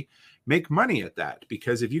probably make money at that,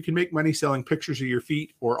 because if you can make money selling pictures of your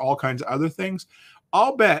feet or all kinds of other things,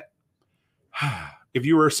 I'll bet if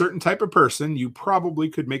you were a certain type of person, you probably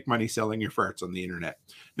could make money selling your farts on the internet.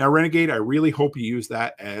 Now, Renegade, I really hope you use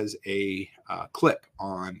that as a clip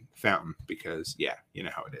on Fountain because, yeah, you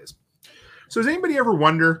know how it is. So does anybody ever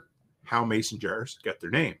wonder how mason jars got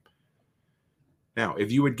their name? Now, if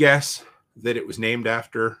you would guess that it was named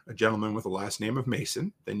after a gentleman with the last name of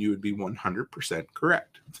Mason, then you would be 100%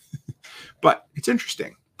 correct. But it's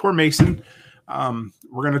interesting. Poor Mason.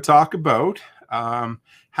 We're going to talk about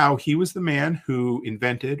how he was the man who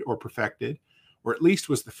invented or perfected, or at least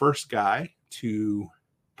was the first guy to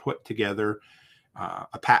put together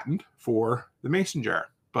a patent for the mason jar.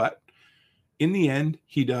 But in the end,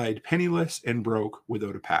 he died penniless and broke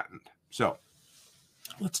without a patent. So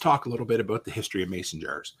let's talk a little bit about the history of mason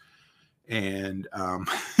jars. And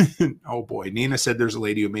oh boy, Nina said there's a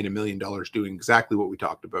lady who made $1 million doing exactly what we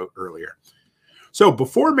talked about earlier. So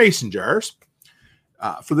before mason jars,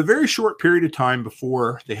 for the very short period of time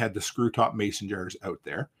before they had the screw top mason jars out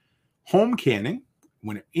there, home canning,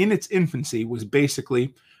 when in its infancy, was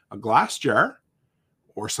basically a glass jar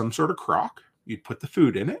or some sort of crock. You'd put the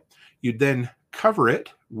food in it. You'd then cover it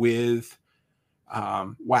with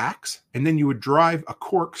wax, and then you would drive a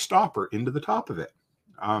cork stopper into the top of it.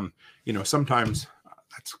 Sometimes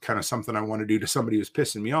that's kind of something I want to do to somebody who's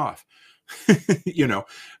pissing me off.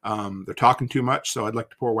 They're talking too much, so I'd like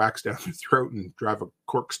to pour wax down their throat and drive a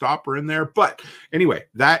cork stopper in there. But anyway,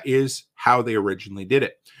 that is how they originally did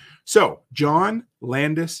it. So John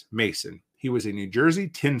Landis Mason, He was a New Jersey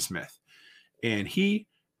tinsmith, and he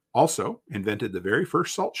also invented the very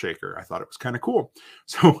first salt shaker. I thought it was kind of cool.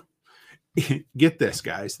 So get this,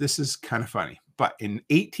 guys. This is kind of funny. But in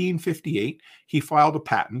 1858, he filed a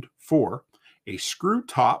patent for a screw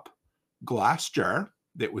top glass jar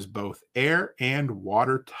that was both air and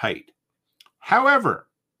watertight. However,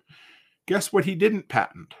 guess what he didn't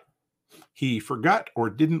patent? He forgot or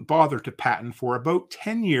didn't bother to patent for about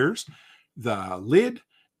 10 years the lid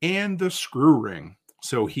and the screw ring.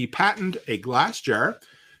 So he patented a glass jar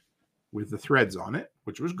with the threads on it,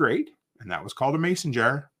 which was great, and that was called a mason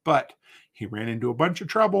jar. But he ran into a bunch of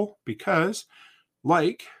trouble because,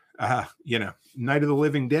 like, Night of the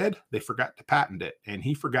Living Dead, they forgot to patent it, and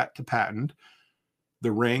he forgot to patent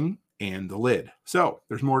the ring and the lid. So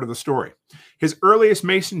there's more to the story. His earliest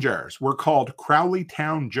mason jars were called Crowley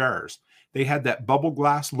Town jars. They had that bubble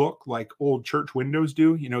glass look like old church windows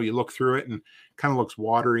do. You know, you look through it and it kind of looks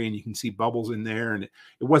watery and you can see bubbles in there, and it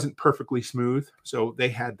wasn't perfectly smooth. So they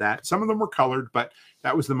had that. Some of them were colored, but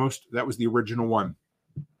that was the original one.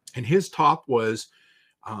 And his top was,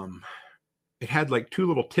 it had like two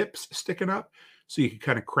little tips sticking up, so you could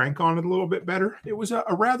kind of crank on it a little bit better. It was a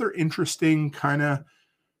rather interesting kind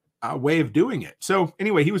of way of doing it. So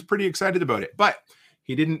anyway, he was pretty excited about it, but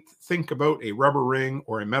he didn't think about a rubber ring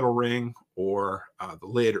or a metal ring or the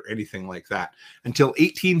lid or anything like that until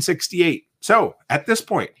 1868. So at this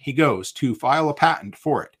point, he goes to file a patent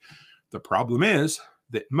for it. The problem is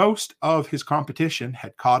that most of his competition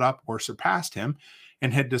had caught up or surpassed him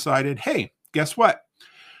and had decided, hey, guess what?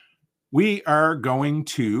 We are going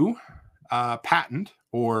to patent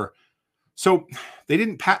or... So they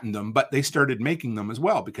didn't patent them, but they started making them as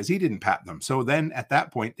well because he didn't patent them. So then at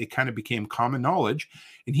that point, they kind of became common knowledge,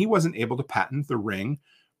 and he wasn't able to patent the ring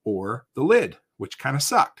or the lid, which kind of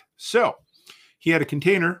sucked. So he had a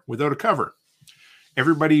container without a cover.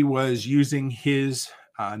 Everybody was using his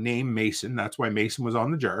name, Mason. That's why Mason was on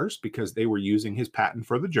the jars, because they were using his patent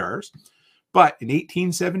for the jars. But in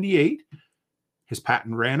 1878, his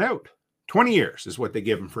patent ran out. 20 years is what they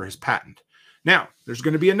give him for his patent. Now, there's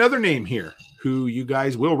going to be another name here who you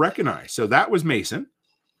guys will recognize. So that was Mason.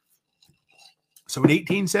 So in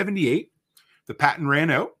 1878, the patent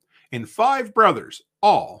ran out, and 5 brothers,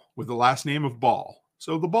 all with the last name of Ball.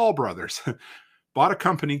 So the Ball brothers bought a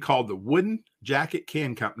company called the Wooden Jacket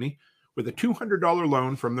Can Company with a $200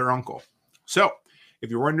 loan from their uncle. So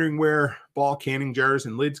if you're wondering where Ball canning jars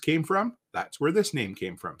and lids came from, that's where this name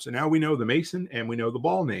came from. So now we know the Mason and we know the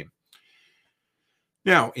Ball name.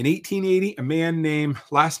 Now, in 1880, a man named,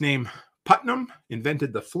 last name Putnam,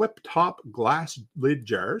 invented the flip-top glass lid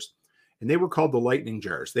jars, and they were called the lightning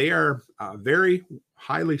jars. They are very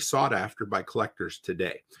highly sought after by collectors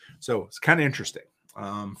today. So it's kind of interesting.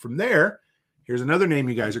 From there, here's another name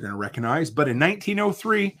you guys are going to recognize. But in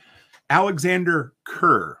 1903, Alexander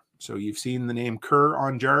Kerr, so you've seen the name Kerr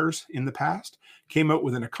on jars in the past, came out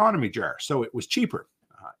with an economy jar. So it was cheaper.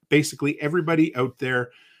 Basically, everybody out there,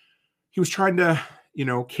 he was trying to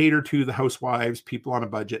cater to the housewives, people on a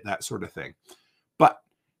budget, that sort of thing. But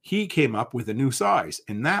he came up with a new size,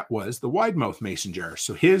 and that was the wide mouth mason jar.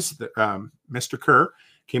 So Mr. Kerr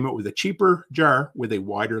came up with a cheaper jar with a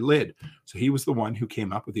wider lid. So he was the one who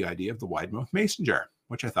came up with the idea of the wide mouth mason jar,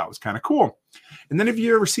 which I thought was kind of cool. And then have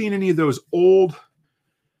you ever seen any of those old,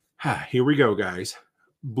 here we go, guys,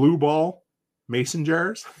 blue ball mason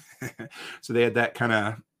jars? So they had that kind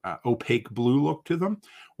of opaque blue look to them.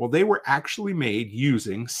 Well, they were actually made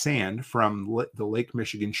using sand from the Lake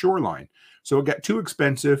Michigan shoreline. So it got too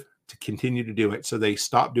expensive to continue to do it. So they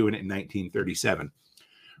stopped doing it in 1937.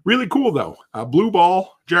 Really cool, though. Blue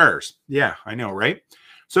ball jars. Yeah, I know, right?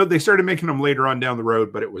 So they started making them later on down the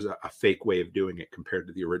road, but it was a fake way of doing it compared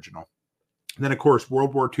to the original. And then, of course,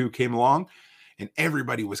 World War II came along, and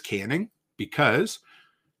everybody was canning because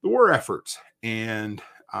the war efforts and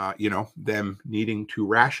them needing to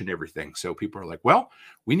ration everything. So people are like, well,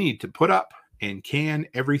 we need to put up and can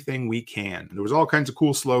everything we can. And there was all kinds of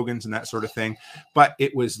cool slogans and that sort of thing, but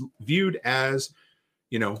it was viewed as,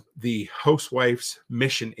 the housewife's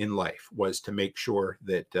mission in life was to make sure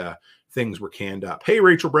that things were canned up. Hey,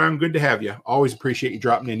 Rachel Brown, good to have you. Always appreciate you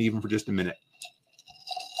dropping in even for just a minute.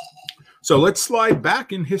 So let's slide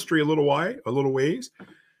back in history a little ways.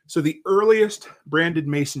 So the earliest branded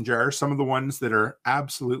mason jars, some of the ones that are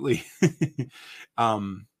absolutely the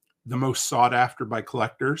most sought after by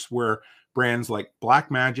collectors, were brands like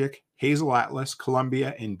Black Magic, Hazel Atlas,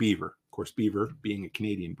 Columbia, and Beaver. Of course, Beaver being a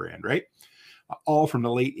Canadian brand, right? All from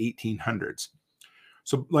the late 1800s.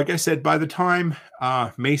 So like I said, by the time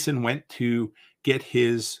Mason went to get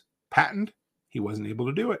his patent, he wasn't able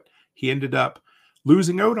to do it. He ended up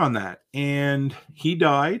losing out on that, and he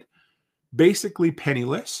died basically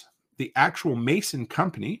penniless. The actual Mason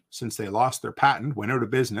company, since they lost their patent, went out of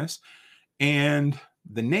business. And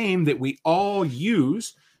the name that we all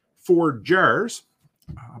use for jars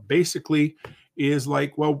basically is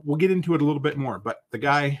like, well, we'll get into it a little bit more. But the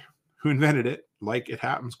guy who invented it, like it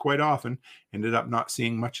happens quite often, ended up not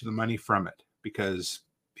seeing much of the money from it because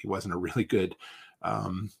he wasn't a really good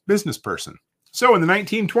business person. So in the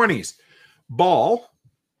 1920s, Ball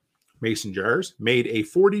Mason jars made a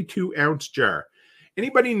 42-ounce jar.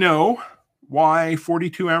 Anybody know why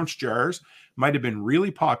 42-ounce jars might have been really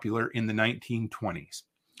popular in the 1920s?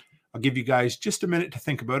 I'll give you guys just a minute to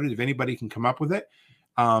think about it. If anybody can come up with it,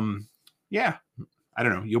 yeah, I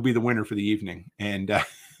don't know. You'll be the winner for the evening. And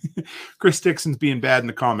Chris Dixon's being bad in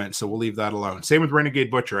the comments, so we'll leave that alone. Same with Renegade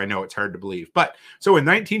Butcher. I know it's hard to believe. But so in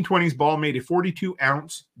 1920s, Ball made a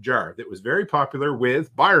 42-ounce jar that was very popular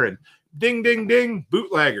with Byron. Ding, ding, ding,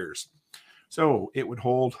 bootleggers. So it would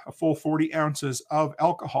hold a full 40 ounces of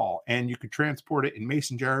alcohol, and you could transport it in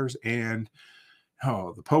mason jars, and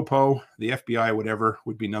the Popo, the FBI, whatever,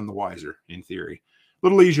 would be none the wiser in theory. A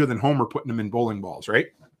little easier than Homer putting them in bowling balls, right?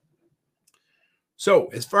 So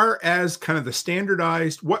as far as kind of the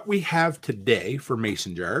standardized, what we have today for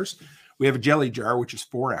mason jars, we have a jelly jar, which is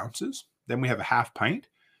 4 ounces. Then we have a half pint,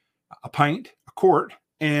 a quart,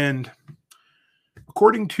 and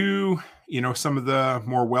according to, some of the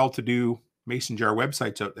more well-to-do mason jar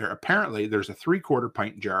websites out there, apparently there's a 3/4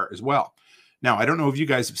 pint jar as well. Now, I don't know if you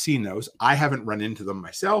guys have seen those. I haven't run into them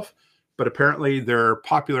myself, but apparently they're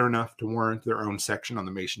popular enough to warrant their own section on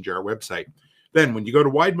the mason jar website. Then when you go to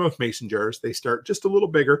wide mouth mason jars, they start just a little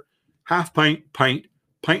bigger: half pint, pint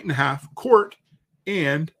and a half, quart,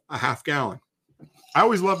 and a half gallon. I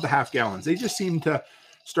always love the half gallons. They just seem to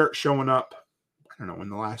start showing up, I don't know, in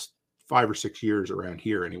the last 5 or 6 years around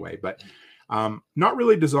here anyway, but not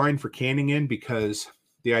really designed for canning in, because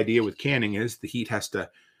the idea with canning is the heat has to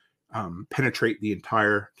penetrate the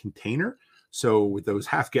entire container. So with those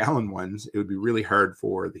half gallon ones, it would be really hard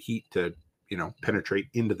for the heat to, penetrate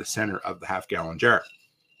into the center of the half gallon jar.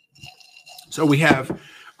 So we have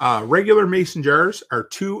regular mason jars are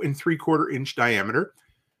 2 3/4 inch diameter,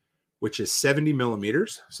 which is 70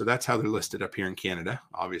 millimeters. So that's how they're listed up here in Canada,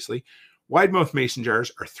 obviously. Wide mouth mason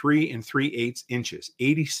jars are 3 3/8 inches,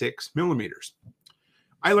 86 millimeters.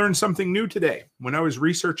 I learned something new today when I was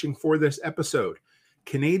researching for this episode.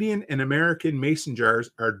 Canadian and American mason jars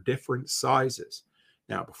are different sizes.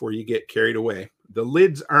 Now, before you get carried away, the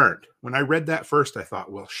lids aren't. When I read that first, I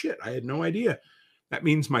thought, well, shit, I had no idea. That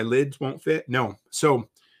means my lids won't fit? No. So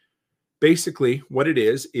basically what it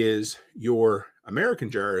is your American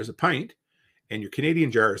jar is a pint, and your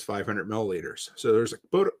Canadian jar is 500 milliliters. So there's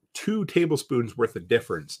about 2 tablespoons worth of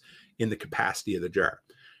difference in the capacity of the jar.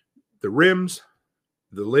 The rims,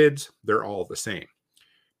 the lids, they're all the same.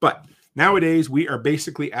 But nowadays, we are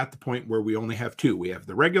basically at the point where we only have 2. We have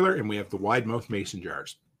the regular and we have the wide mouth mason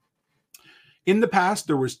jars. In the past,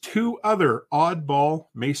 there was 2 other oddball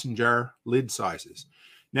mason jar lid sizes.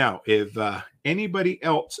 Now, if anybody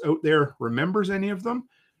else out there remembers any of them,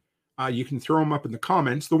 you can throw them up in the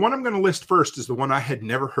comments. The one I'm going to list first is the one I had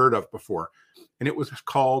never heard of before, and it was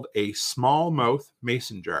called a small mouth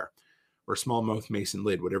mason jar, or small mouth mason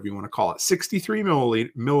lid, whatever you want to call it. 63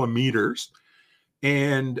 millimeters,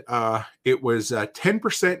 and it was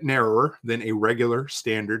 10% narrower than a regular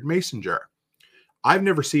standard mason jar. I've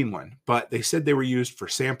never seen one, but they said they were used for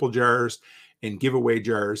sample jars and giveaway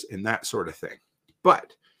jars and that sort of thing.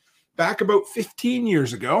 But back about 15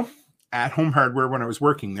 years ago, at Home Hardware, when I was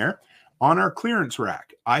working there, on our clearance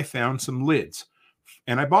rack, I found some lids,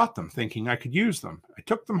 and I bought them thinking I could use them. I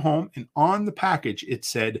took them home, and on the package, it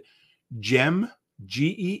said GEM,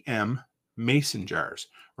 G-E-M, mason jars,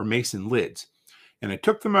 or mason lids. And I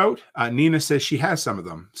took them out. Nina says she has some of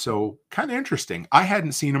them. So kind of interesting. I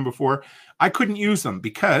hadn't seen them before. I couldn't use them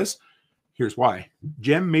because, here's why.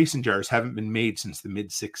 GEM mason jars haven't been made since the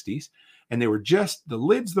mid-60s. And they were just, the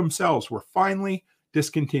lids themselves were finally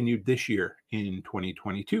discontinued this year in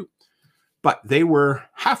 2022. But they were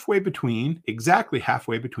exactly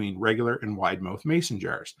halfway between regular and wide mouth mason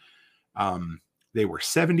jars. They were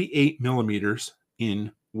 78 millimeters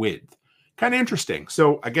in width. Kind of interesting.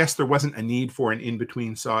 So I guess there wasn't a need for an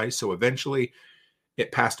in-between size. So eventually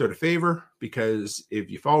it passed out of favor, because if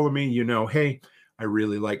you follow me, hey, I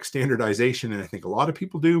really like standardization, and I think a lot of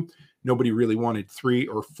people do. Nobody really wanted 3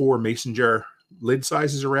 or 4 mason jar lid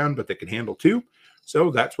sizes around, but they could handle 2. So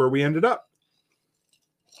that's where we ended up.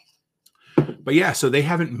 But yeah, so they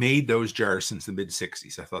haven't made those jars since the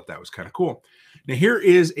mid-60s. I thought that was kind of cool. Now, here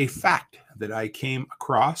is a fact that I came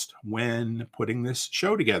across when putting this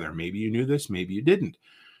show together. Maybe you knew this, maybe you didn't.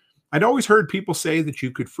 I'd always heard people say that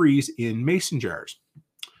you could freeze in mason jars.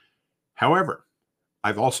 However,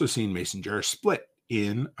 I've also seen mason jars split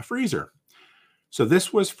in a freezer. So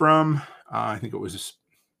this was from, I think it was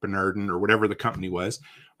Bernardin or whatever the company was.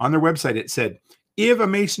 On their website, it said, if a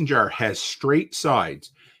mason jar has straight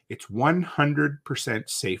sides, it's 100%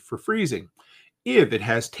 safe for freezing. If it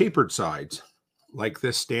has tapered sides, like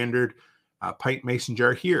this standard pint mason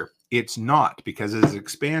jar here, it's not, because as it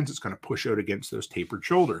expands, it's going to push out against those tapered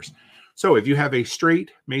shoulders. So if you have a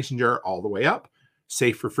straight mason jar all the way up,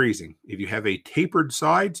 safe for freezing. If you have a tapered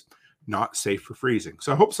sides, not safe for freezing.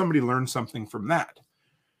 So I hope somebody learned something from that.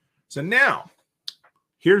 So now,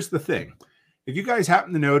 here's the thing. If you guys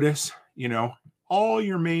happen to notice, all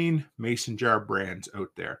your main mason jar brands out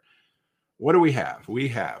there, what do we have? We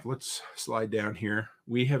have, let's slide down here.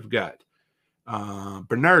 We have got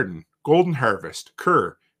Bernardin, Golden Harvest,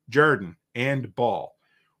 Kerr, Jarden, and Ball.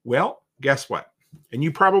 Well, guess what? And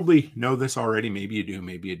you probably know this already. Maybe you do,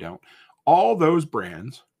 maybe you don't. All those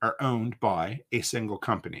brands are owned by a single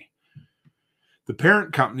company. The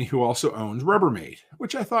parent company who also owns Rubbermaid,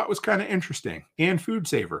 which I thought was kind of interesting, and Food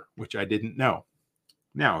Saver, which I didn't know.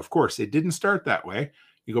 Now, of course, it didn't start that way.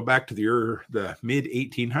 You go back to the mid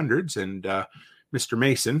 1800s, and Mr.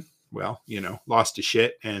 Mason, lost his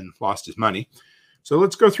shit and lost his money. So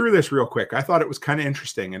let's go through this real quick. I thought it was kind of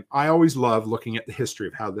interesting, and I always love looking at the history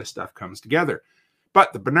of how this stuff comes together.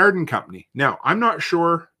 But the Bernardin Company. Now, I'm not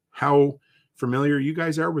sure how familiar you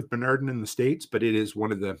guys are with Bernardin in the States, but it is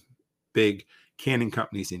one of the big canning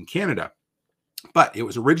companies in Canada. But it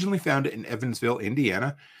was originally founded in Evansville,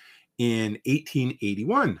 Indiana in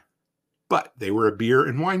 1881. But they were a beer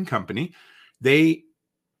and wine company. They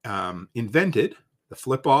invented the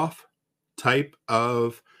flip-off type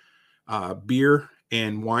of beer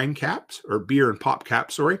and wine caps, or beer and pop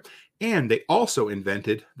caps, sorry. And they also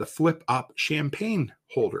invented the flip-up champagne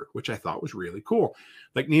holder, which I thought was really cool.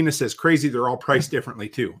 Like Nina says, crazy, they're all priced differently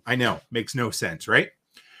too. I know, makes no sense, right?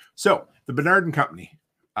 So the Bernardin Company,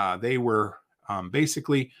 they were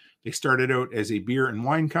basically, they started out as a beer and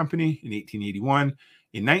wine company in 1881.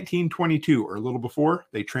 In 1922, or a little before,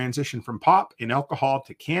 they transitioned from pop and alcohol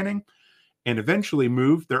to canning and eventually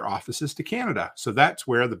moved their offices to Canada. So that's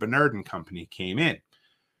where the Bernardin Company came in.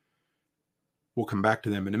 We'll come back to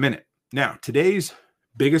them in a minute. Now, today's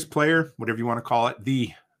biggest player, whatever you want to call it,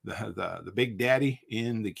 the big daddy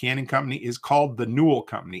in the canning company is called the Newell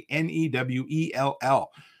Company,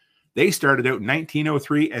 Newell. They started out in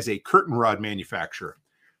 1903 as a curtain rod manufacturer.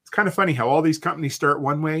 It's kind of funny how all these companies start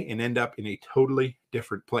one way and end up in a totally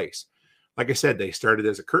different place. Like I said, they started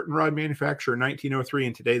as a curtain rod manufacturer in 1903,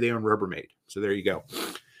 and today they own Rubbermaid. So there you go.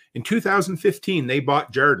 In 2015, they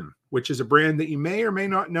bought Jarden, which is a brand that you may or may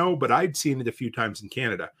not know, but I'd seen it a few times in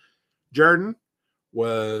Canada. Jarden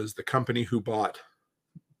was the company who bought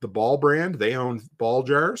the Ball brand. They owned Ball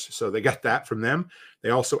jars, so they got that from them. They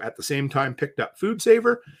also, at the same time, picked up Food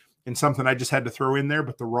Saver, and something I just had to throw in there,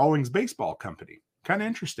 but the Rawlings Baseball Company. Kind of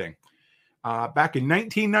interesting. Back in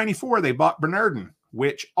 1994, they bought Bernardin,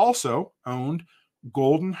 which also owned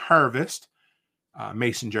Golden Harvest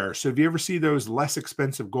mason jars. So if you ever see those less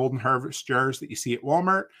expensive Golden Harvest jars that you see at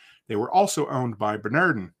Walmart, they were also owned by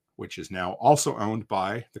Bernardin, which is now also owned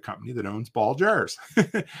by the company that owns Ball jars.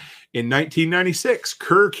 In 1996,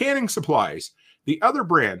 Kerr Canning Supplies, the other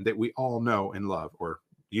brand that we all know and love, or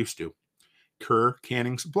used to, Kerr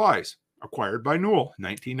Canning Supplies, acquired by Newell,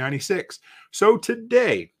 1996. So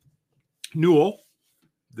today, Newell,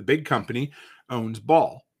 the big company, owns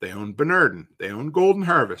Ball. They own Bernardin. They own Golden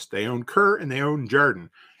Harvest. They own Kerr, and they own Jarden.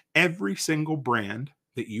 Every single brand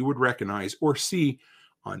that you would recognize or see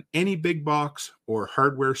on any big box or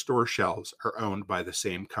hardware store shelves are owned by the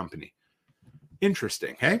same company.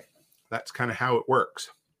 Interesting, hey? That's kind of how it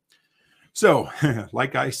works. So,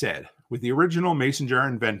 like I said, with the original mason jar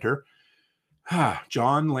inventor,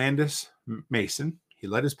 John Landis Mason, he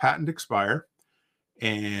let his patent expire,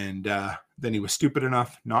 and then he was stupid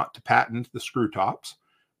enough not to patent the screw tops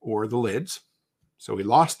or the lids. So he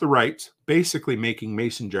lost the rights, basically making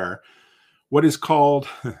mason jar what is called,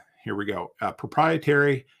 here we go, a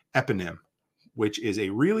proprietary eponym, which is a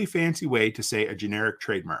really fancy way to say a generic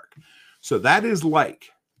trademark. So that is like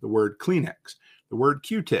the word Kleenex, the word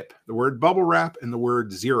Q-tip, the word bubble wrap, and the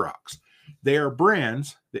word Xerox. They are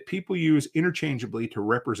brands that people use interchangeably to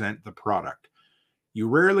represent the product. You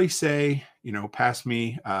rarely say, pass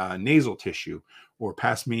me nasal tissue, or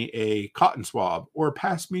pass me a cotton swab, or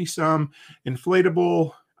pass me some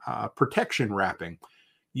inflatable protection wrapping.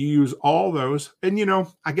 You use all those. And,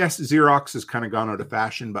 I guess Xerox has kind of gone out of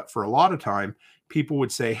fashion, but for a lot of time, people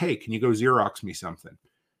would say, hey, can you go Xerox me something?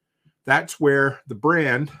 That's where the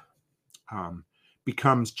brand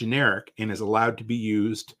becomes generic and is allowed to be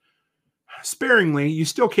used sparingly. You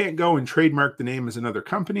still can't go and trademark the name as another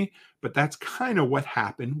company, but that's kind of what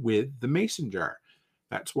happened with the Mason jar.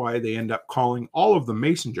 That's why they end up calling all of them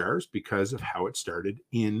Mason jars, because of how it started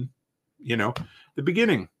in, the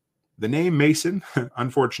beginning. The name Mason,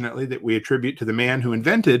 unfortunately, that we attribute to the man who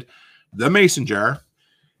invented the Mason jar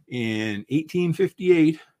in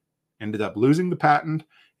 1858, ended up losing the patent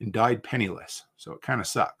and died penniless. So it kind of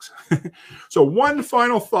sucks. So one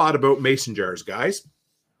final thought about Mason jars, guys.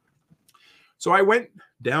 So I went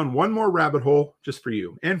down one more rabbit hole just for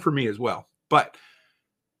you and for me as well. But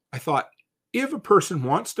I thought, if a person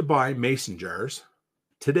wants to buy Mason jars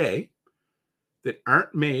today that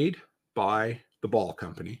aren't made by the Ball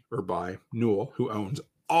Company or by Newell, who owns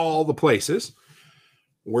all the places,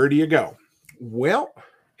 where do you go? Well,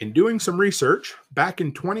 in doing some research, back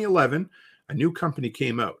in 2011, a new company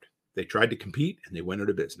came out. They tried to compete and they went out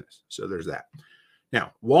of business. So there's that.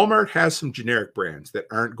 Now, Walmart has some generic brands that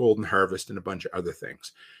aren't Golden Harvest and a bunch of other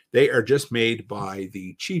things. They are just made by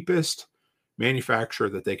the cheapest manufacturer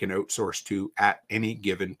that they can outsource to at any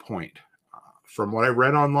given point. From what I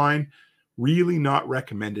read online, really not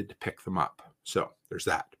recommended to pick them up. So there's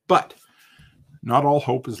that. But not all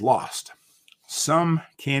hope is lost. Some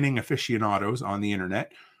canning aficionados on the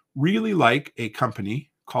internet really like a company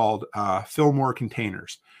called Fillmore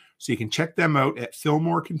Containers. So you can check them out at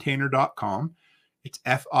fillmorecontainer.com. It's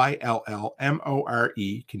FILLMORE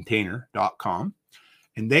container.com.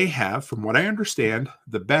 And they have, from what I understand,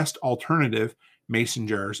 the best alternative Mason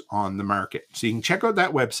jars on the market. So you can check out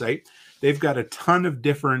that website. They've got a ton of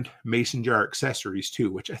different Mason jar accessories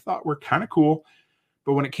too, which I thought were kind of cool.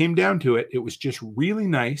 But when it came down to it, it was just really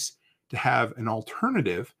nice to have an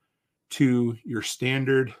alternative to your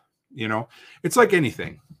standard, it's like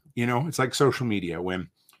anything, it's like social media. When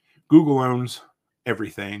Google owns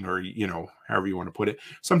everything, or however you want to put it,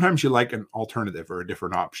 sometimes you like an alternative or a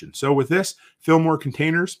different option. So with this Fillmore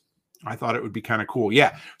Containers, I thought it would be kind of cool.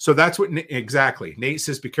 Yeah, so that's what exactly Nate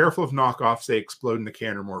says. Be careful of knockoffs; they explode in the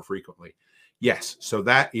canner more frequently. Yes, so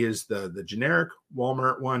that is the generic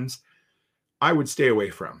Walmart ones I would stay away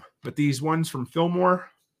from. But these ones from Fillmore,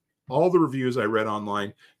 all the reviews I read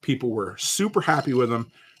online, people were super happy with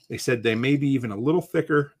them. They said they may be even a little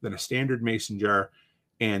thicker than a standard Mason jar,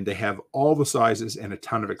 and they have all the sizes and a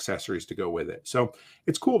ton of accessories to go with it. So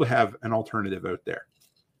it's cool to have an alternative out there.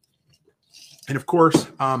 And of course,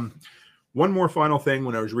 one more final thing.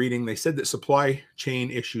 When I was reading, they said that supply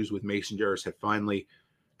chain issues with Mason jars had finally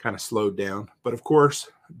kind of slowed down. But of course,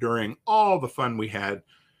 during all the fun we had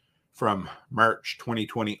from March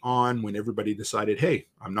 2020 on, when everybody decided, hey,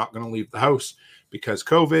 I'm not going to leave the house because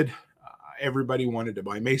COVID, everybody wanted to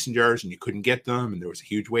buy Mason jars and you couldn't get them, and there was a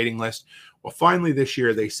huge waiting list. Well, finally this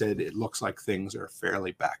year, they said it looks like things are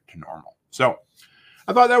fairly back to normal. So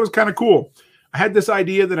I thought that was kind of cool. I had this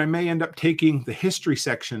idea that I may end up taking the history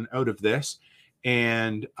section out of this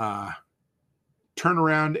and turn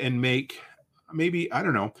around and make maybe, I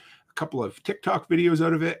don't know, a couple of TikTok videos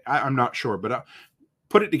out of it. I'm not sure, but I'll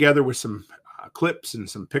put it together with some clips and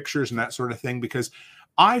some pictures and that sort of thing, because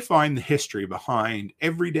I find the history behind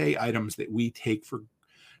everyday items that we take for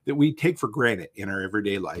granted in our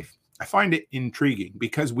everyday life. I find it intriguing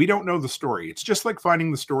because we don't know the story. It's just like finding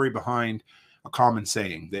the story behind a common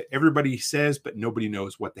saying that everybody says, but nobody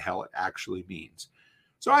knows what the hell it actually means.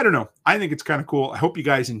 So I don't know. I think it's kind of cool. I hope you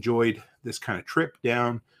guys enjoyed this kind of trip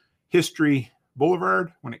down History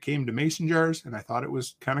Boulevard when it came to Mason jars, and I thought it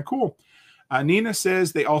was kind of cool. Nina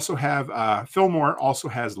says they also have, Fillmore also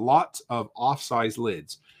has lots of off-size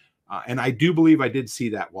lids. And I do believe I did see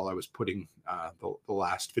that while I was putting the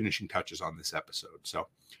last finishing touches on this episode. So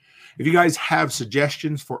if you guys have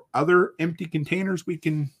suggestions for other empty containers we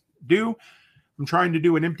can do, I'm trying to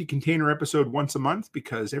do an empty container episode once a month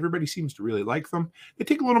because everybody seems to really like them. They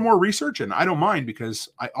take a little more research, and I don't mind because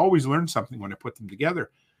I always learn something when I put them together.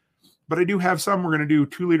 But I do have some. We're going to do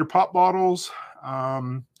 2-liter pop bottles,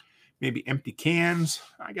 maybe empty cans.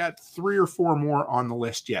 I got 3 or 4 more on the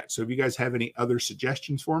list yet. So if you guys have any other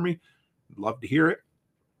suggestions for me, I'd love to hear it.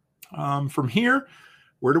 From here,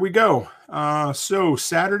 where do we go? So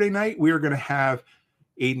Saturday night, we are going to have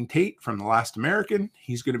Aiden Tate from The Last American.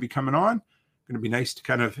 He's going to be coming on. Going to be nice to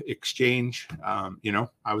kind of exchange.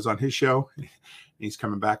 I was on his show. He's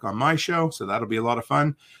coming back on my show. So that'll be a lot of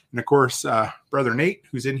fun. And of course, Brother Nate,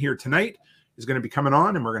 who's in here tonight, is going to be coming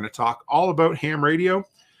on, and we're going to talk all about ham radio.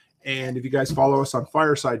 And if you guys follow us on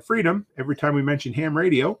Fireside Freedom, every time we mention ham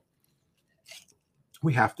radio,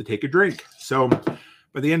 we have to take a drink. So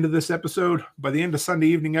by the end of this episode, by the end of Sunday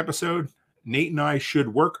evening episode, Nate and I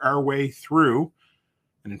should work our way through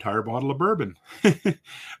an entire bottle of bourbon.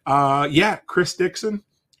 Yeah, Chris Dixon,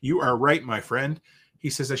 you are right, my friend. He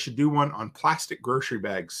says I should do one on plastic grocery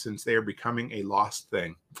bags since they are becoming a lost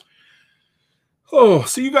thing. Oh,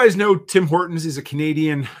 so you guys know Tim Hortons is a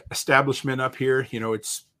Canadian establishment up here. You know,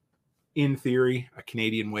 it's in theory a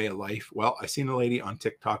Canadian way of life. Well, I seen a lady on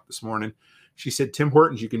TikTok this morning. She said, Tim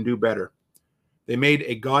Hortons, you can do better. They made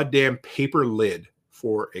a goddamn paper lid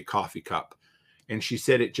for a coffee cup. And she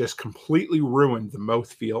said it just completely ruined the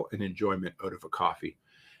mouthfeel and enjoyment out of a coffee.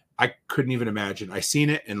 I couldn't even imagine. I seen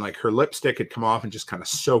it and like her lipstick had come off and just kind of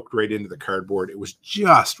soaked right into the cardboard. It was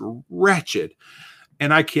just wretched.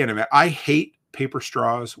 And I can't imagine. I hate paper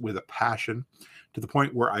straws with a passion to the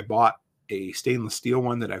point where I bought a stainless steel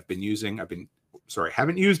one that I've been using.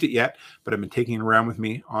 Haven't used it yet, but I've been taking it around with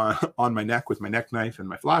me on my neck with my neck knife and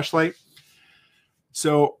my flashlight.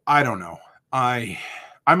 So I don't know.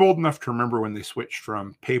 I'm old enough to remember when they switched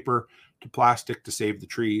from paper to plastic to save the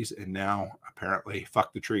trees, and now apparently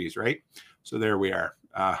fuck the trees, right? So there we are.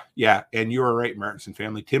 Yeah, and you are right, Martinson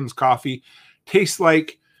family. Tim's coffee tastes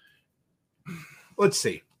like, let's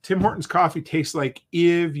see. Tim Hortons coffee tastes like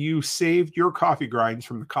if you saved your coffee grinds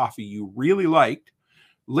from the coffee you really liked,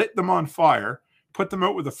 lit them on fire, put them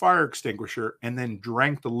out with a fire extinguisher, and then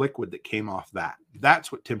drank the liquid that came off that.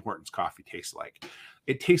 That's what Tim Hortons coffee tastes like.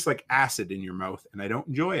 It tastes like acid in your mouth, and I don't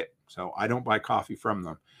enjoy it. So I don't buy coffee from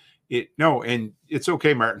them. And it's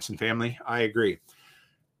okay, Martinson family. I agree.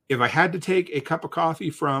 If I had to take a cup of coffee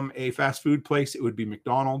from a fast food place, it would be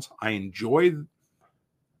McDonald's. I enjoy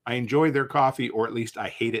their coffee, or at least I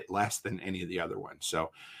hate it less than any of the other ones.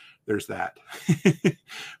 So there's that.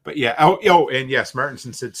 But yeah. Oh, and yes,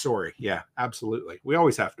 Martinson said sorry. Yeah, absolutely. We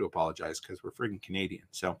always have to apologize because we're friggin' Canadian.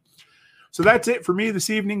 So that's it for me this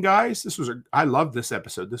evening, guys. I love this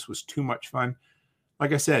episode. This was too much fun.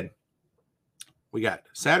 Like I said, we got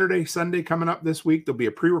Saturday, Sunday coming up this week. There'll be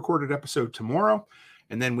a pre-recorded episode tomorrow.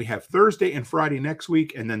 And then we have Thursday and Friday next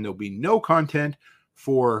week. And then there'll be no content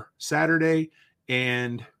for Saturday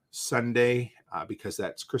and Sunday because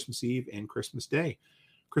that's Christmas Eve and Christmas Day.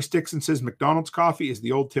 Chris Dixon says McDonald's coffee is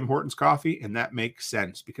the old Tim Hortons coffee. And that makes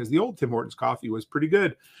sense because the old Tim Hortons coffee was pretty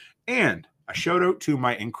good. And a shout out to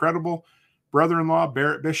my incredible brother-in-law,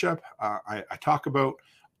 Barrett Bishop. I talk about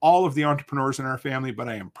all of the entrepreneurs in our family, but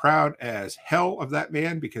I am proud as hell of that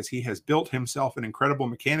man because he has built himself an incredible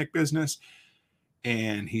mechanic business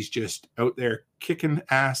and he's just out there kicking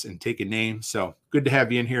ass and taking names. So good to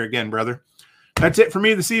have you in here again, brother. That's it for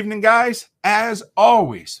me this evening, guys. As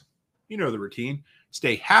always, you know the routine.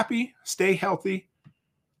 Stay happy, stay healthy.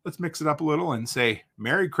 Let's mix it up a little and say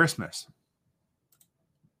Merry Christmas.